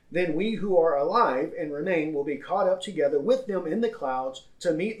first. Then we who are alive and remain will be caught up together with them in the clouds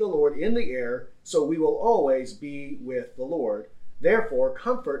to meet the Lord in the air, so we will always be with the Lord. Therefore,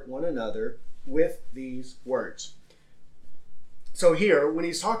 comfort one another with these words." So here, when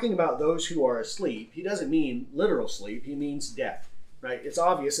he's talking about those who are asleep, he doesn't mean literal sleep, he means death, right? It's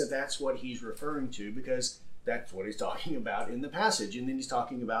obvious that that's what he's referring to, because that's what he's talking about in the passage. And then he's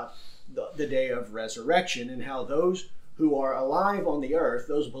talking about the day of resurrection, and how those who are alive on the earth,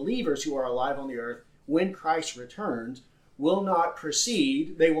 those believers who are alive on the earth, when Christ returns, will not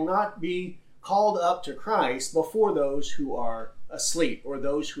proceed, they will not be called up to Christ before those who are asleep, or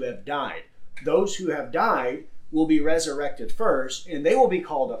those who have died. Those who have died will be resurrected first, and they will be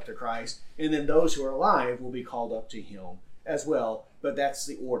called up to Christ, and then those who are alive will be called up to him as well. But that's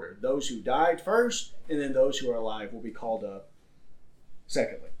the order. Those who died first, and then those who are alive will be called up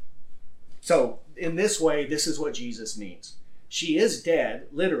secondly. So in this way, this is what Jesus means. She is dead,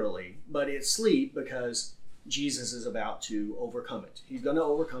 literally, but it's sleep because Jesus is about to overcome it. He's going to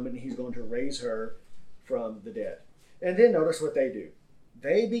overcome it, and he's going to raise her from the dead. And then notice what they do.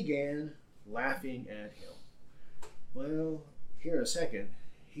 They began laughing at him. Well, here in a second,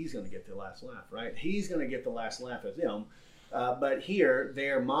 he's going to get the last laugh, right? He's going to get the last laugh at them. But here,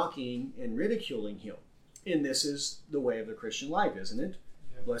 they're mocking and ridiculing him. And this is the way of the Christian life, isn't it?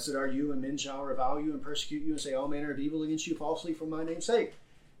 Yep. Blessed are you when men shall revile you and persecute you and say all manner of evil against you falsely for my name's sake.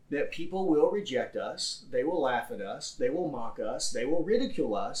 That people will reject us. They will laugh at us. They will mock us. They will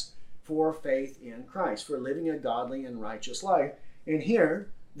ridicule us for faith in Christ, for living a godly and righteous life. And here,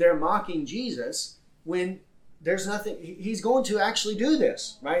 they're mocking Jesus when there's nothing. He's going to actually do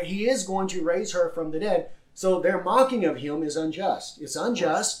this, right? He is going to raise her from the dead. So their mocking of him is unjust. It's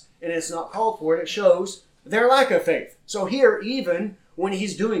unjust, and it's not called for. It shows their lack of faith. So here, even when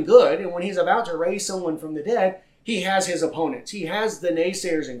he's doing good and when he's about to raise someone from the dead, he has his opponents. He has the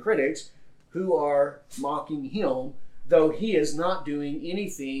naysayers and critics who are mocking him, though he is not doing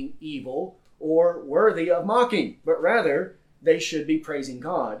anything evil or worthy of mocking, but rather they should be praising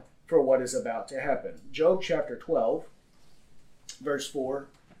God for what is about to happen. Job chapter 12, verse 4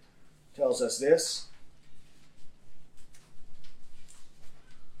 tells us this.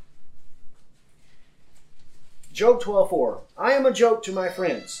 Job 12:4. I am a joke to my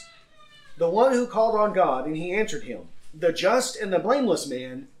friends, the one who called on God, and he answered him. The just and the blameless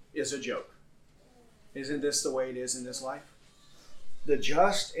man is a joke. Isn't this the way it is in this life? The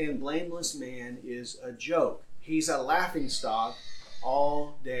just and blameless man is a joke. He's a laughingstock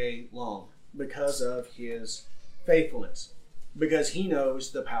all day long because of his faithfulness, because he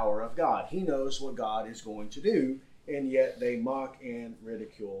knows the power of God. He knows what God is going to do, and yet they mock and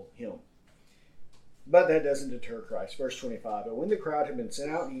ridicule him. But that doesn't deter Christ. Verse 25, but when the crowd had been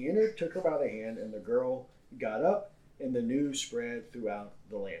sent out, he entered, took her by the hand, and the girl got up, and the news spread throughout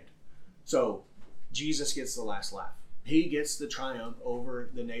the land. So Jesus gets the last laugh. He gets the triumph over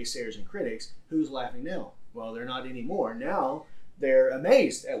the naysayers and critics. Who's laughing now? Well, they're not anymore. Now they're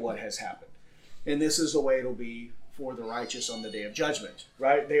amazed at what has happened. And this is the way it'll be for the righteous on the day of judgment,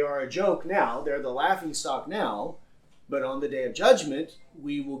 right? They are a joke now. They're the laughing stock now. But on the day of judgment,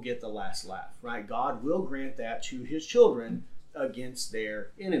 we will get the last laugh, right? God will grant that to his children against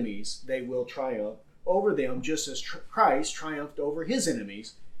their enemies. They will triumph over them just as Christ triumphed over his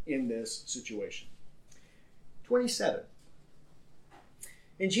enemies in this situation. 27.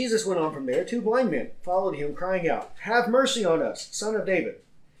 And Jesus went on from there. 2 blind men followed him, crying out, have mercy on us, Son of David.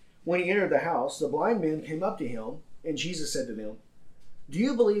 When he entered the house, the blind men came up to him, and Jesus said to them, do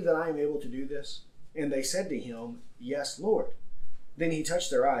you believe that I am able to do this? And they said to him, yes, Lord. Then he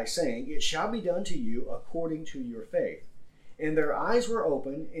touched their eyes, saying, it shall be done to you according to your faith. And their eyes were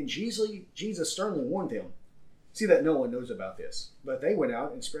open, and Jesus sternly warned them. See that no one knows about this. But they went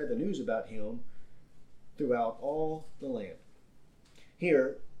out and spread the news about him throughout all the land.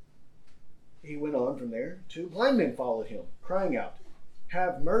 Here, he went on from there. 2 blind men followed him, crying out,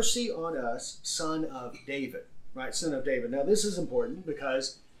 have mercy on us, Son of David. Right, Son of David. Now this is important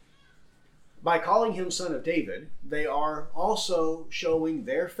because by calling him Son of David, they are also showing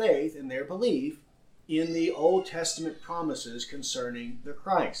their faith and their belief in the Old Testament promises concerning the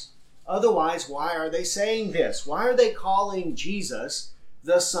Christ. Otherwise, why are they saying this? Why are they calling Jesus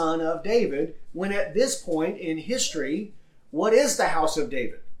the Son of David when at this point in history, what is the house of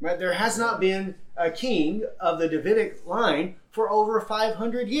David? Right? There has not been a king of the Davidic line for over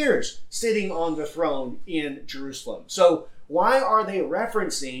 500 years sitting on the throne in Jerusalem. So why are they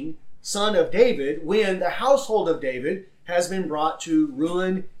referencing Son of David when the household of David has been brought to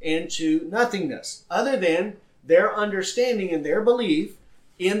ruin and to nothingness, other than their understanding and their belief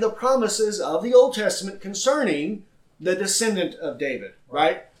in the promises of the Old Testament concerning the descendant of David,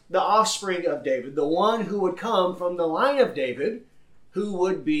 right? The offspring of David, the one who would come from the line of David, who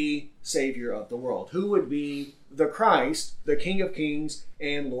would be Savior of the world, who would be the Christ, the King of Kings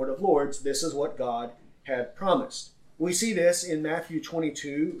and Lord of Lords. This is what God had promised. We see this in Matthew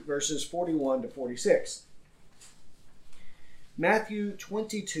 22, verses 41 to 46. Matthew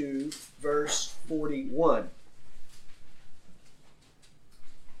 22, verse 41.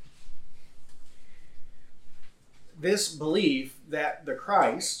 This belief that the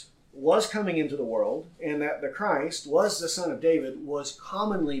Christ was coming into the world and that the Christ was the Son of David was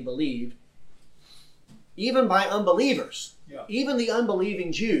commonly believed even by unbelievers. Yeah. Even the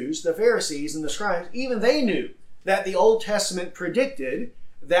unbelieving Jews, the Pharisees and the scribes, even they knew that the Old Testament predicted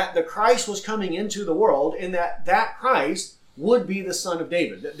that the Christ was coming into the world and that Christ would be the Son of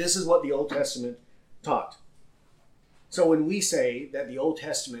David. That this is what the Old Testament taught. So when we say that the Old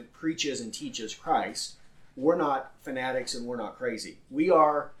Testament preaches and teaches Christ, we're not fanatics and we're not crazy. We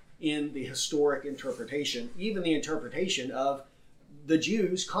are in the historic interpretation, even the interpretation of the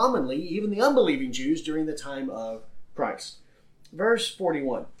Jews commonly, even the unbelieving Jews during the time of Christ. Verse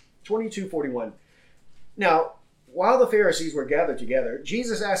 41, 22:41. Now, while the Pharisees were gathered together,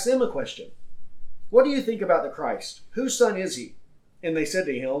 Jesus asked them a question. What do you think about the Christ? Whose son is he? And they said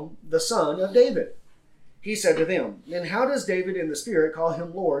to him, the son of David. He said to them, then how does David in the Spirit call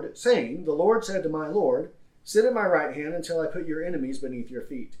him Lord, saying, the Lord said to my Lord, sit at my right hand until I put your enemies beneath your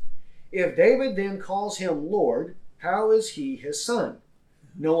feet. If David then calls him Lord, how is he his son?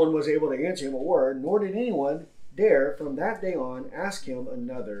 No one was able to answer him a word, nor did anyone dare from that day on ask him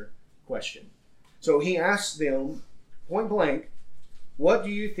another question. So he asked them point blank, what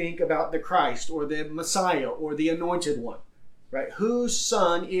do you think about the Christ or the Messiah or the Anointed One? Right? Whose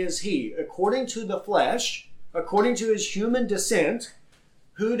son is he? According to the flesh, according to his human descent,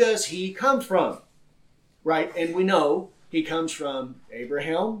 who does he come from? Right? And we know he comes from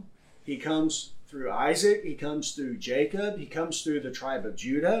Abraham. He comes through Isaac. He comes through Jacob. He comes through the tribe of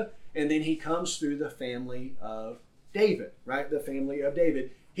Judah. And then he comes through the family of David, right? The family of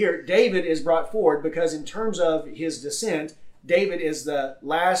David. Here, David is brought forward because in terms of his descent, David is the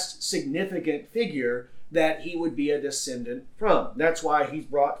last significant figure that he would be a descendant from. That's why he's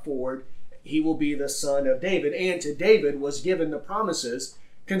brought forward. He will be the son of David. And to David was given the promises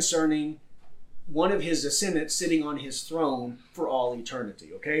concerning one of his descendants sitting on his throne for all eternity,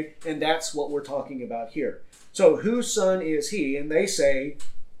 okay? And that's what we're talking about here. So whose son is he? And they say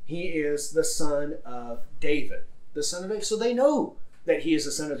he is the son of David. The son of David. So they know that he is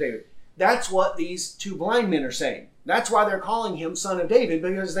the son of David. That's what these two blind men are saying. That's why they're calling him son of David,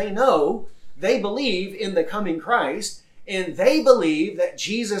 because they know, they believe in the coming Christ, and they believe that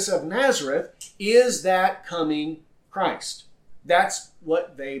Jesus of Nazareth is that coming Christ. That's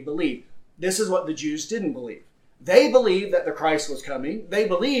what they believe. This is what the Jews didn't believe. They believed that the Christ was coming. They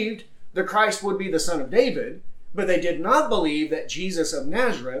believed the Christ would be the son of David, but they did not believe that Jesus of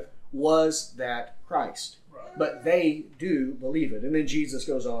Nazareth was that Christ. But they do believe it. And then Jesus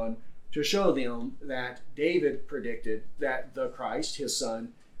goes on to show them that David predicted that the Christ, his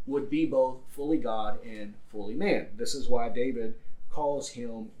son, would be both fully God and fully man. This is why David calls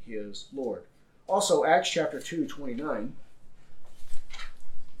him his Lord. Also, Acts chapter 2:29.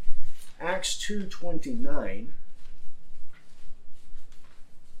 Acts 2:29.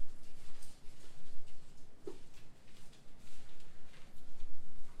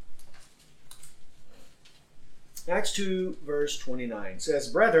 Acts 2, verse 29 says,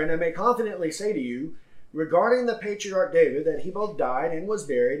 Brethren, I may confidently say to you, regarding the patriarch David, that he both died and was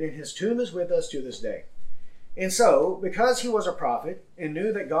buried, and his tomb is with us to this day. And so, because he was a prophet, and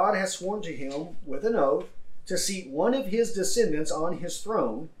knew that God had sworn to him with an oath to seat one of his descendants on his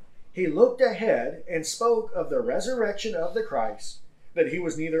throne, he looked ahead and spoke of the resurrection of the Christ, that he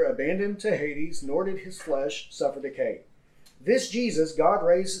was neither abandoned to Hades, nor did his flesh suffer decay. This Jesus God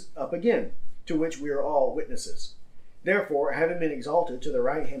raised up again, to which we are all witnesses. Therefore, having been exalted to the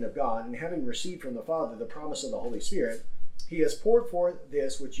right hand of God, and having received from the Father the promise of the Holy Spirit, he has poured forth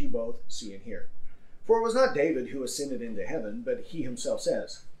this which you both see and hear. For it was not David who ascended into heaven, but he himself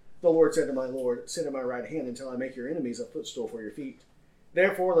says, The Lord said to my Lord, Sit at my right hand until I make your enemies a footstool for your feet.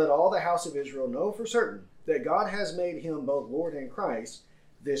 Therefore let all the house of Israel know for certain that God has made him both Lord and Christ,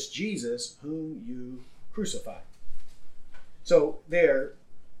 this Jesus whom you crucified. So there,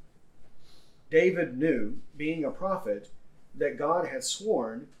 David knew, being a prophet, that God had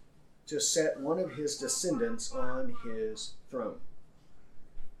sworn to set one of his descendants on his throne.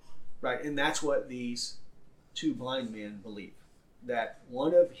 Right, and that's what these two blind men believe, that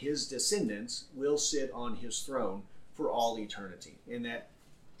one of his descendants will sit on his throne for all eternity, and that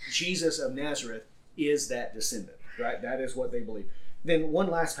Jesus of Nazareth is that descendant, right? That is what they believe. Then one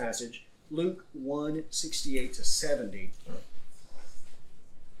last passage, Luke 1:68-70.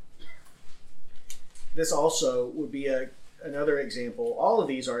 This also would be another example. All of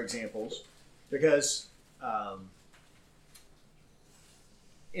these are examples because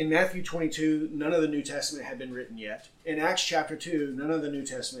in Matthew 22, none of the New Testament had been written yet. In Acts chapter 2, none of the New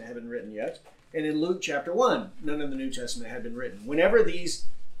Testament had been written yet. And in Luke chapter 1, none of the New Testament had been written. Whenever these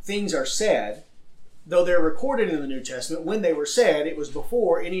things are said, though they're recorded in the New Testament, when they were said, it was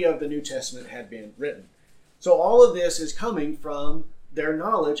before any of the New Testament had been written. So all of this is coming from their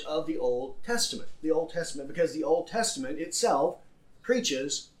knowledge of the Old Testament. The Old Testament, because the Old Testament itself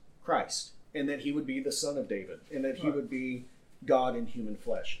preaches Christ, and that he would be the son of David, and that he would be God in human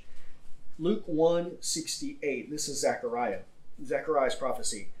flesh. Luke 1:68, this is Zechariah's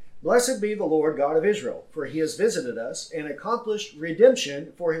prophecy. Blessed be the Lord God of Israel, for he has visited us and accomplished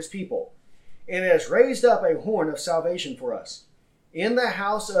redemption for his people, and has raised up a horn of salvation for us in the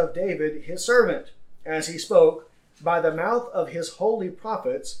house of David his servant, as he spoke by the mouth of his holy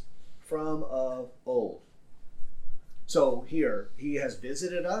prophets from of old. So here, he has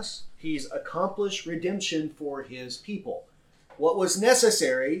visited us. He's accomplished redemption for his people. What was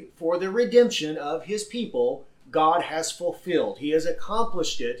necessary for the redemption of his people, God has fulfilled. He has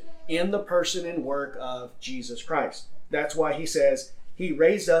accomplished it in the person and work of Jesus Christ. That's why he says he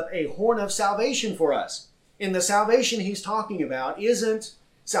raised up a horn of salvation for us. And the salvation he's talking about isn't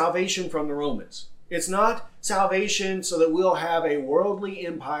salvation from the Romans. It's not salvation so that we'll have a worldly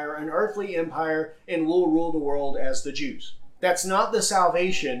empire, an earthly empire, and we'll rule the world as the Jews. That's not the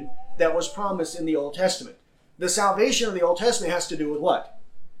salvation that was promised in the Old Testament. The salvation of the Old Testament has to do with what?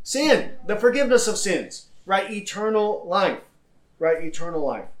 Sin, the forgiveness of sins, right? Eternal life, right? Eternal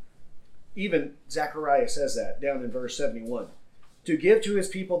life. Even Zechariah says that down in verse 71. To give to his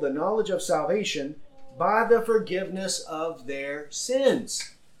people the knowledge of salvation by the forgiveness of their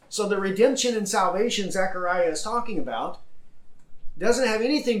sins. So the redemption and salvation Zechariah is talking about doesn't have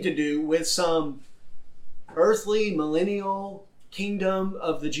anything to do with some earthly millennial kingdom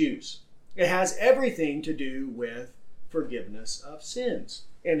of the Jews. It has everything to do with forgiveness of sins.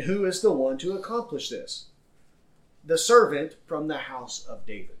 And who is the one to accomplish this? The servant from the house of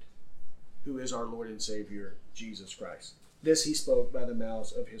David, who is our Lord and Savior, Jesus Christ. This he spoke by the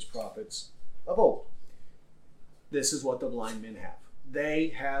mouths of his prophets of old. This is what the blind men have. They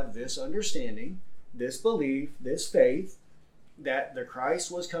have this understanding, this belief, this faith that the Christ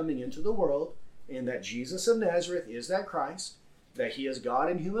was coming into the world and that Jesus of Nazareth is that Christ, that he is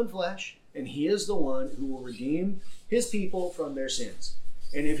God in human flesh, and he is the one who will redeem his people from their sins.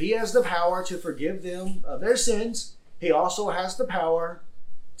 And if he has the power to forgive them of their sins, he also has the power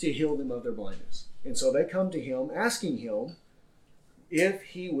to heal them of their blindness. And so they come to him asking him if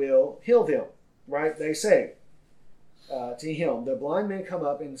he will heal them, right? They say, to him, the blind men come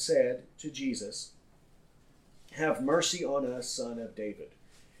up and said to Jesus, have mercy on us, son of David.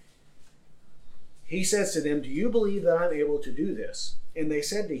 He says to them, do you believe that I'm able to do this? And they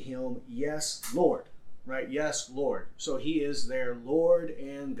said to him, yes, Lord. Right? Yes, Lord. So he is their Lord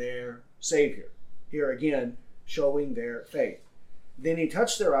and their Savior. Here again, showing their faith. Then he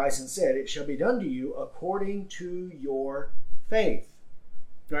touched their eyes and said, it shall be done to you according to your faith.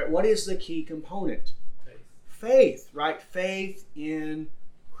 Right? What is the key component? Faith, right? Faith in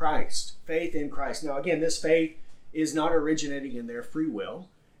Christ. Faith in Christ. Now, again, this faith is not originating in their free will.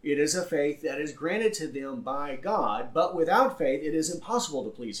 It is a faith that is granted to them by God, but without faith, it is impossible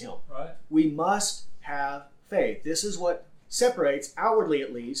to please him. Right. We must have faith. This is what separates, outwardly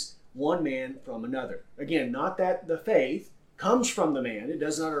at least, one man from another. Again, not that the faith comes from the man. It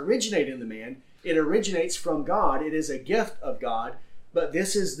does not originate in the man. It originates from God. It is a gift of God. But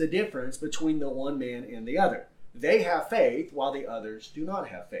this is the difference between the one man and the other. They have faith while the others do not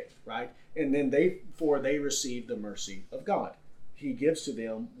have faith, right? And then they receive the mercy of God. He gives to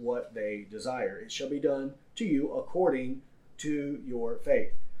them what they desire. It shall be done to you according to your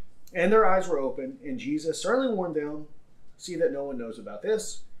faith. And their eyes were open, and Jesus certainly warned them, see that no one knows about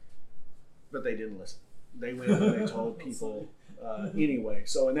this, but they didn't listen. They went and they told people anyway.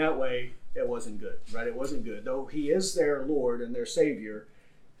 So in that way, it wasn't good, right? It wasn't good. Though he is their Lord and their Savior,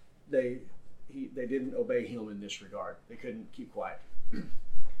 they didn't obey him in this regard. They couldn't keep quiet.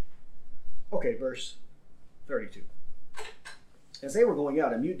 Okay, verse 32. As they were going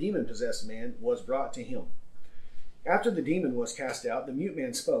out, a mute demon-possessed man was brought to him. After the demon was cast out, the mute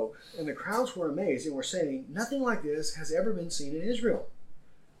man spoke, and the crowds were amazed and were saying, nothing like this has ever been seen in Israel.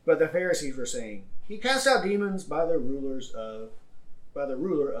 But the Pharisees were saying, he cast out demons by the ruler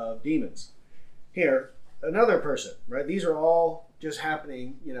of demons. Here, another person, right? These are all just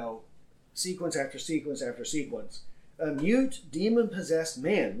happening, sequence after sequence after sequence. A mute, demon-possessed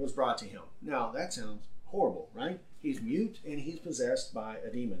man was brought to him. Now, that sounds horrible, right? He's mute and he's possessed by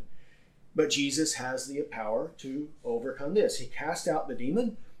a demon. But Jesus has the power to overcome this. He cast out the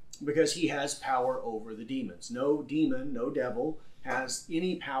demon because he has power over the demons. No demon, no devil has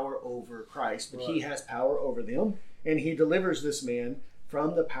any power over Christ, but he has power over them. And he delivers this man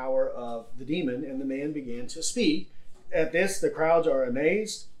from the power of the demon, and the man began to speak. At this, the crowds are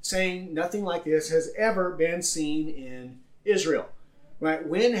amazed, saying nothing like this has ever been seen in Israel. Right?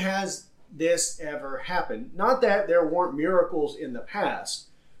 When has this ever happened? Not that there weren't miracles in the past,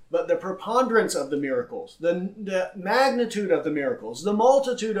 but the preponderance of the miracles, the magnitude of the miracles, the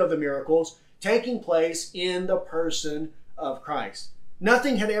multitude of the miracles taking place in the person of Christ.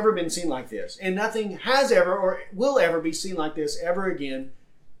 Nothing had ever been seen like this, and nothing has ever or will ever be seen like this ever again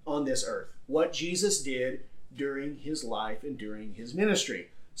on this earth. What Jesus did during his life and during his ministry.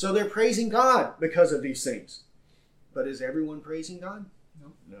 So they're praising God because of these things. But is everyone praising God?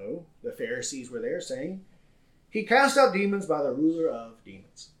 No. The Pharisees were there saying, he cast out demons by the ruler of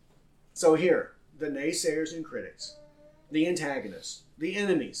demons. So here, the naysayers and critics, the antagonists, the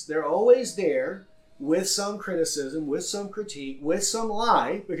enemies. They're always there with some criticism, with some critique, with some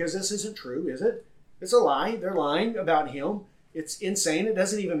lie, because this isn't true, is it? It's a lie. They're lying about him. It's insane. It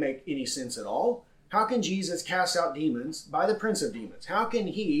doesn't even make any sense at all. How can Jesus cast out demons by the prince of demons? How can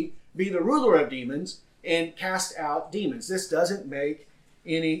he be the ruler of demons and cast out demons? This doesn't make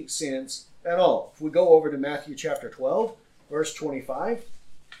any sense at all. If we go over to Matthew chapter 12, verse 25.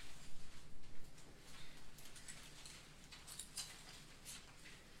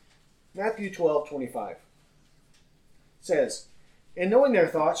 Matthew 12:25 says, "And knowing their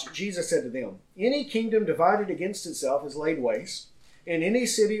thoughts, Jesus said to them, Any kingdom divided against itself is laid waste, and any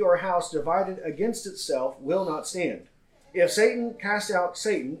city or house divided against itself will not stand. If Satan cast out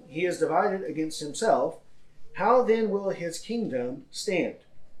Satan, he is divided against himself. How then will his kingdom stand?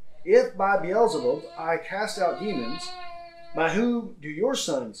 If by Beelzebub I cast out demons, by whom do your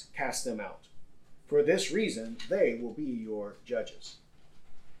sons cast them out? For this reason they will be your judges.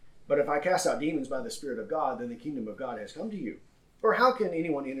 But if I cast out demons by the Spirit of God, then the kingdom of God has come to you. For how can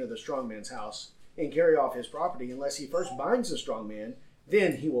anyone enter the strong man's house and carry off his property unless he first binds the strong man?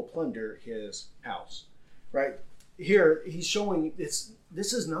 Then he will plunder his house." Right? Here, he's showing this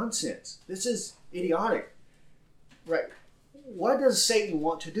is nonsense. This is idiotic. Right? What does Satan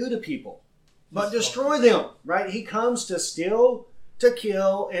want to do to people? But destroy them. Right? He comes to steal, to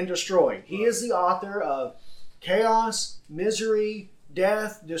kill, and destroy. He is the author of chaos, misery,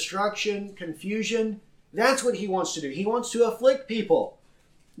 death, destruction, confusion. That's what he wants to do. He wants to afflict people.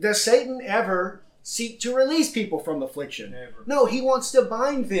 Does Satan ever seek to release people from affliction? Never. No, he wants to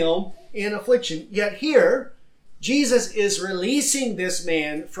bind them in affliction. Yet here, Jesus is releasing this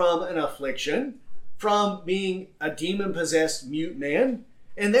man from an affliction, from being a demon-possessed mute man,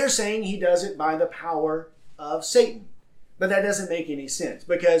 and they're saying he does it by the power of Satan. But that doesn't make any sense,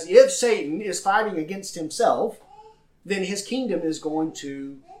 because if Satan is fighting against himself, then his kingdom is going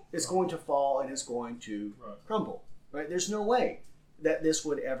to fall and it's going to crumble. Right? There's no way that this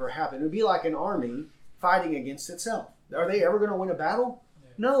would ever happen. It would be like an army fighting against itself. Are they ever going to win a battle? Yeah.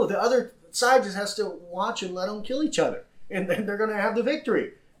 No, the other side just has to watch and let them kill each other, and then they're going to have the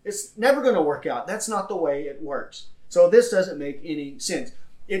victory. It's never going to work out. That's not the way it works. So this doesn't make any sense.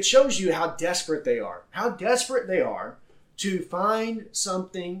 It shows you how desperate they are. How desperate they are to find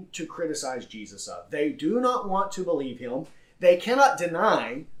something to criticize Jesus of. They do not want to believe him. They cannot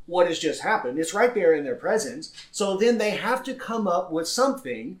deny what has just happened. It's right there in their presence. So then they have to come up with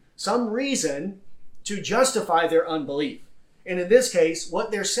something, some reason to justify their unbelief. And in this case,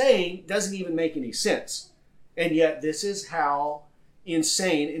 what they're saying doesn't even make any sense. And yet this is how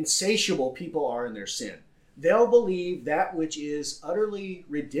insane, insatiable people are in their sin. They'll believe that which is utterly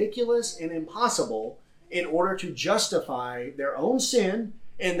ridiculous and impossible in order to justify their own sin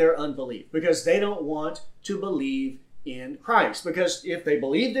and their unbelief, because they don't want to believe in Christ. Because if they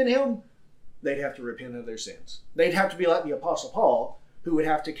believed in him, they'd have to repent of their sins. They'd have to be like the Apostle Paul, who would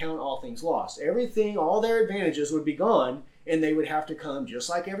have to count all things lost. Everything, all their advantages would be gone, and they would have to come just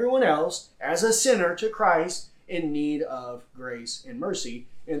like everyone else as a sinner to Christ in need of grace and mercy,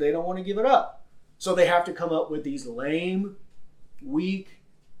 and they don't want to give it up. So they have to come up with these lame, weak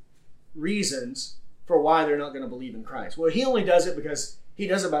reasons for why they're not going to believe in Christ. Well, he only does it because he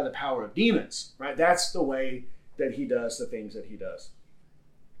does it by the power of demons, right? That's the way that he does the things that he does.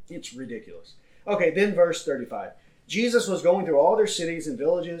 It's ridiculous. Okay, then verse 35. Jesus was going through all their cities and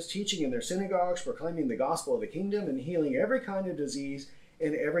villages, teaching in their synagogues, proclaiming the gospel of the kingdom, and healing every kind of disease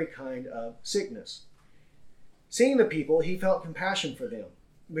and every kind of sickness. Seeing the people, he felt compassion for them,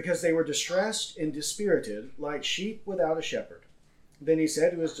 because they were distressed and dispirited, like sheep without a shepherd. Then he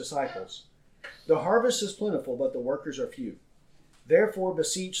said to his disciples, "The harvest is plentiful, but the workers are few. Therefore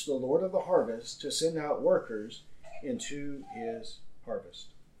beseech the Lord of the harvest to send out workers into his harvest."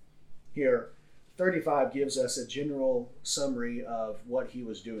 Here, 35 gives us a general summary of what he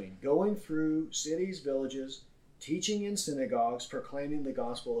was doing. Going through cities, villages, teaching in synagogues, proclaiming the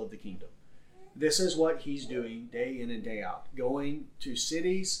gospel of the kingdom. This is what he's doing day in and day out. Going to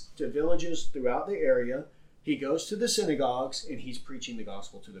cities, to villages throughout the area. He goes to the synagogues and he's preaching the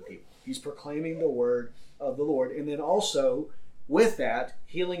gospel to the people. He's proclaiming the word of the Lord. And then also, with that,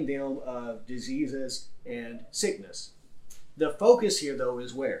 healing them of diseases and sickness. The focus here, though,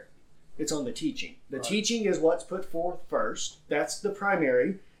 is where? It's on the teaching. The teaching is what's put forth first. That's the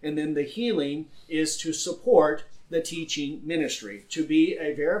primary. And then the healing is to support the teaching ministry, to be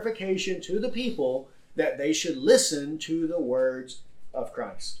a verification to the people that they should listen to the words of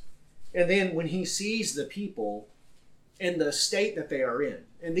Christ. And then when he sees the people in the state that they are in,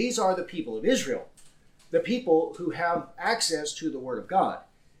 and these are the people of Israel, the people who have access to the word of God,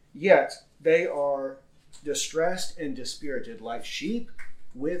 yet they are distressed and dispirited like sheep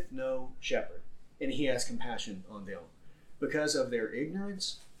with no shepherd. And he has compassion on them because of their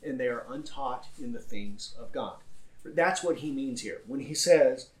ignorance, and they are untaught in the things of God. That's what he means here when he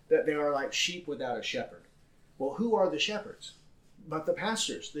says that they are like sheep without a shepherd. Well, who are the shepherds? But the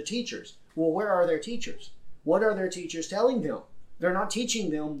pastors, the teachers. Well, where are their teachers? What are their teachers telling them? They're not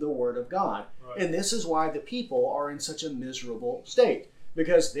teaching them the word of God. Right. And this is why the people are in such a miserable state,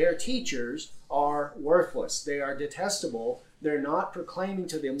 because their teachers are worthless. They are detestable. They're not proclaiming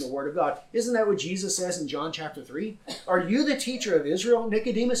to them the word of God. Isn't that what Jesus says in John chapter 3? Are you the teacher of Israel,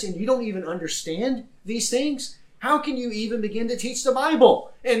 Nicodemus, and you don't even understand these things? How can you even begin to teach the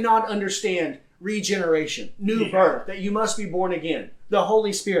Bible and not understand regeneration, new birth, that you must be born again, the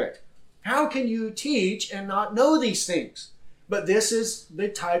Holy Spirit? How can you teach and not know these things? But this is the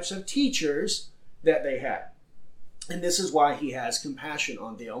types of teachers that they had. And this is why he has compassion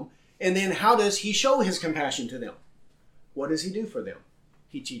on them. And then how does he show his compassion to them? What does he do for them?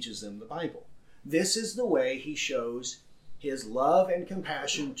 He teaches them the Bible. This is the way he shows his love and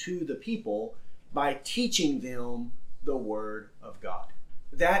compassion to the people, by teaching them the word of God.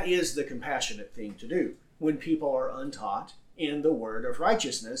 That is the compassionate thing to do when people are untaught in the word of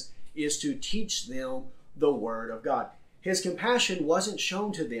righteousness, is to teach them the word of God. His compassion wasn't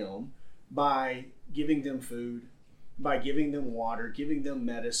shown to them by giving them food, by giving them water, giving them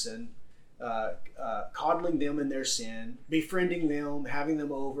medicine, coddling them in their sin, befriending them, having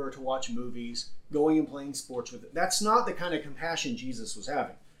them over to watch movies, going and playing sports with them. That's not the kind of compassion Jesus was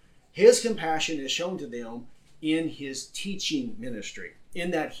having. His compassion is shown to them in his teaching ministry,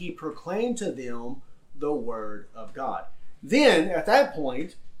 in that he proclaimed to them the word of God. Then, at that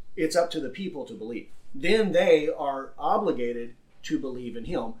point, it's up to the people to believe. Then they are obligated to believe in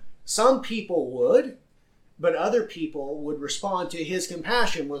him. Some people would, but other people would respond to his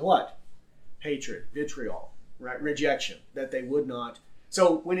compassion with what? Hatred, vitriol, right? Rejection, that they would not.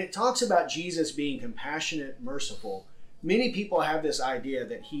 So when it talks about Jesus being compassionate, merciful, many people have this idea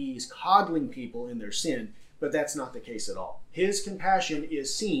that he's coddling people in their sin, but that's not the case at all. His compassion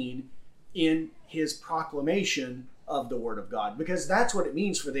is seen in his proclamation of the word of God, because that's what it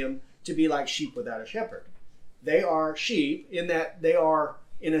means for them to be like sheep without a shepherd. They are sheep in that they are,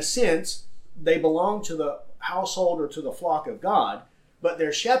 in a sense, they belong to the household or to the flock of God, but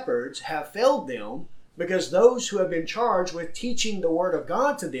their shepherds have failed them because those who have been charged with teaching the word of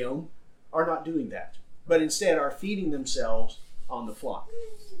God to them are not doing that, but instead are feeding themselves on the flock.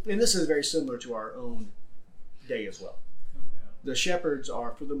 And this is very similar to our own day as well. The shepherds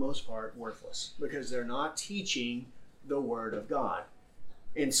are, for the most part, worthless because they're not teaching the word of God.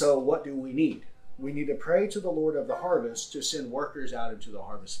 And so what do we need? We need to pray to the Lord of the harvest to send workers out into the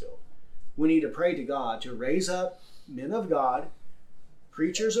harvest field. We need to pray to God to raise up men of God,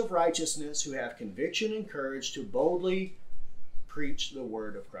 preachers of righteousness who have conviction and courage to boldly preach the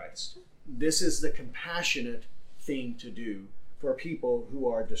word of Christ. This is the compassionate thing to do for people who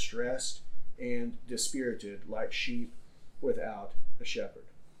are distressed and dispirited like sheep without a shepherd.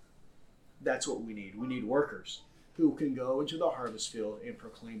 That's what we need. We need workers who can go into the harvest field and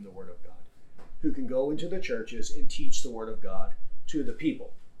proclaim the word of God, who can go into the churches and teach the word of God to the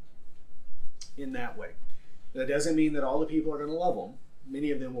people in that way. That doesn't mean that all the people are going to love them.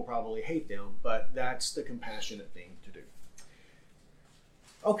 Many of them will probably hate them, but that's the compassionate thing to do.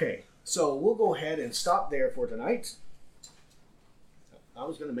 Okay, so we'll go ahead and stop there for tonight. I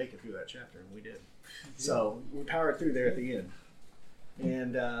was going to make it through that chapter, and we did. So we powered through there at the end.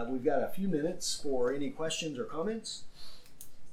 And we've got a few minutes for any questions or comments.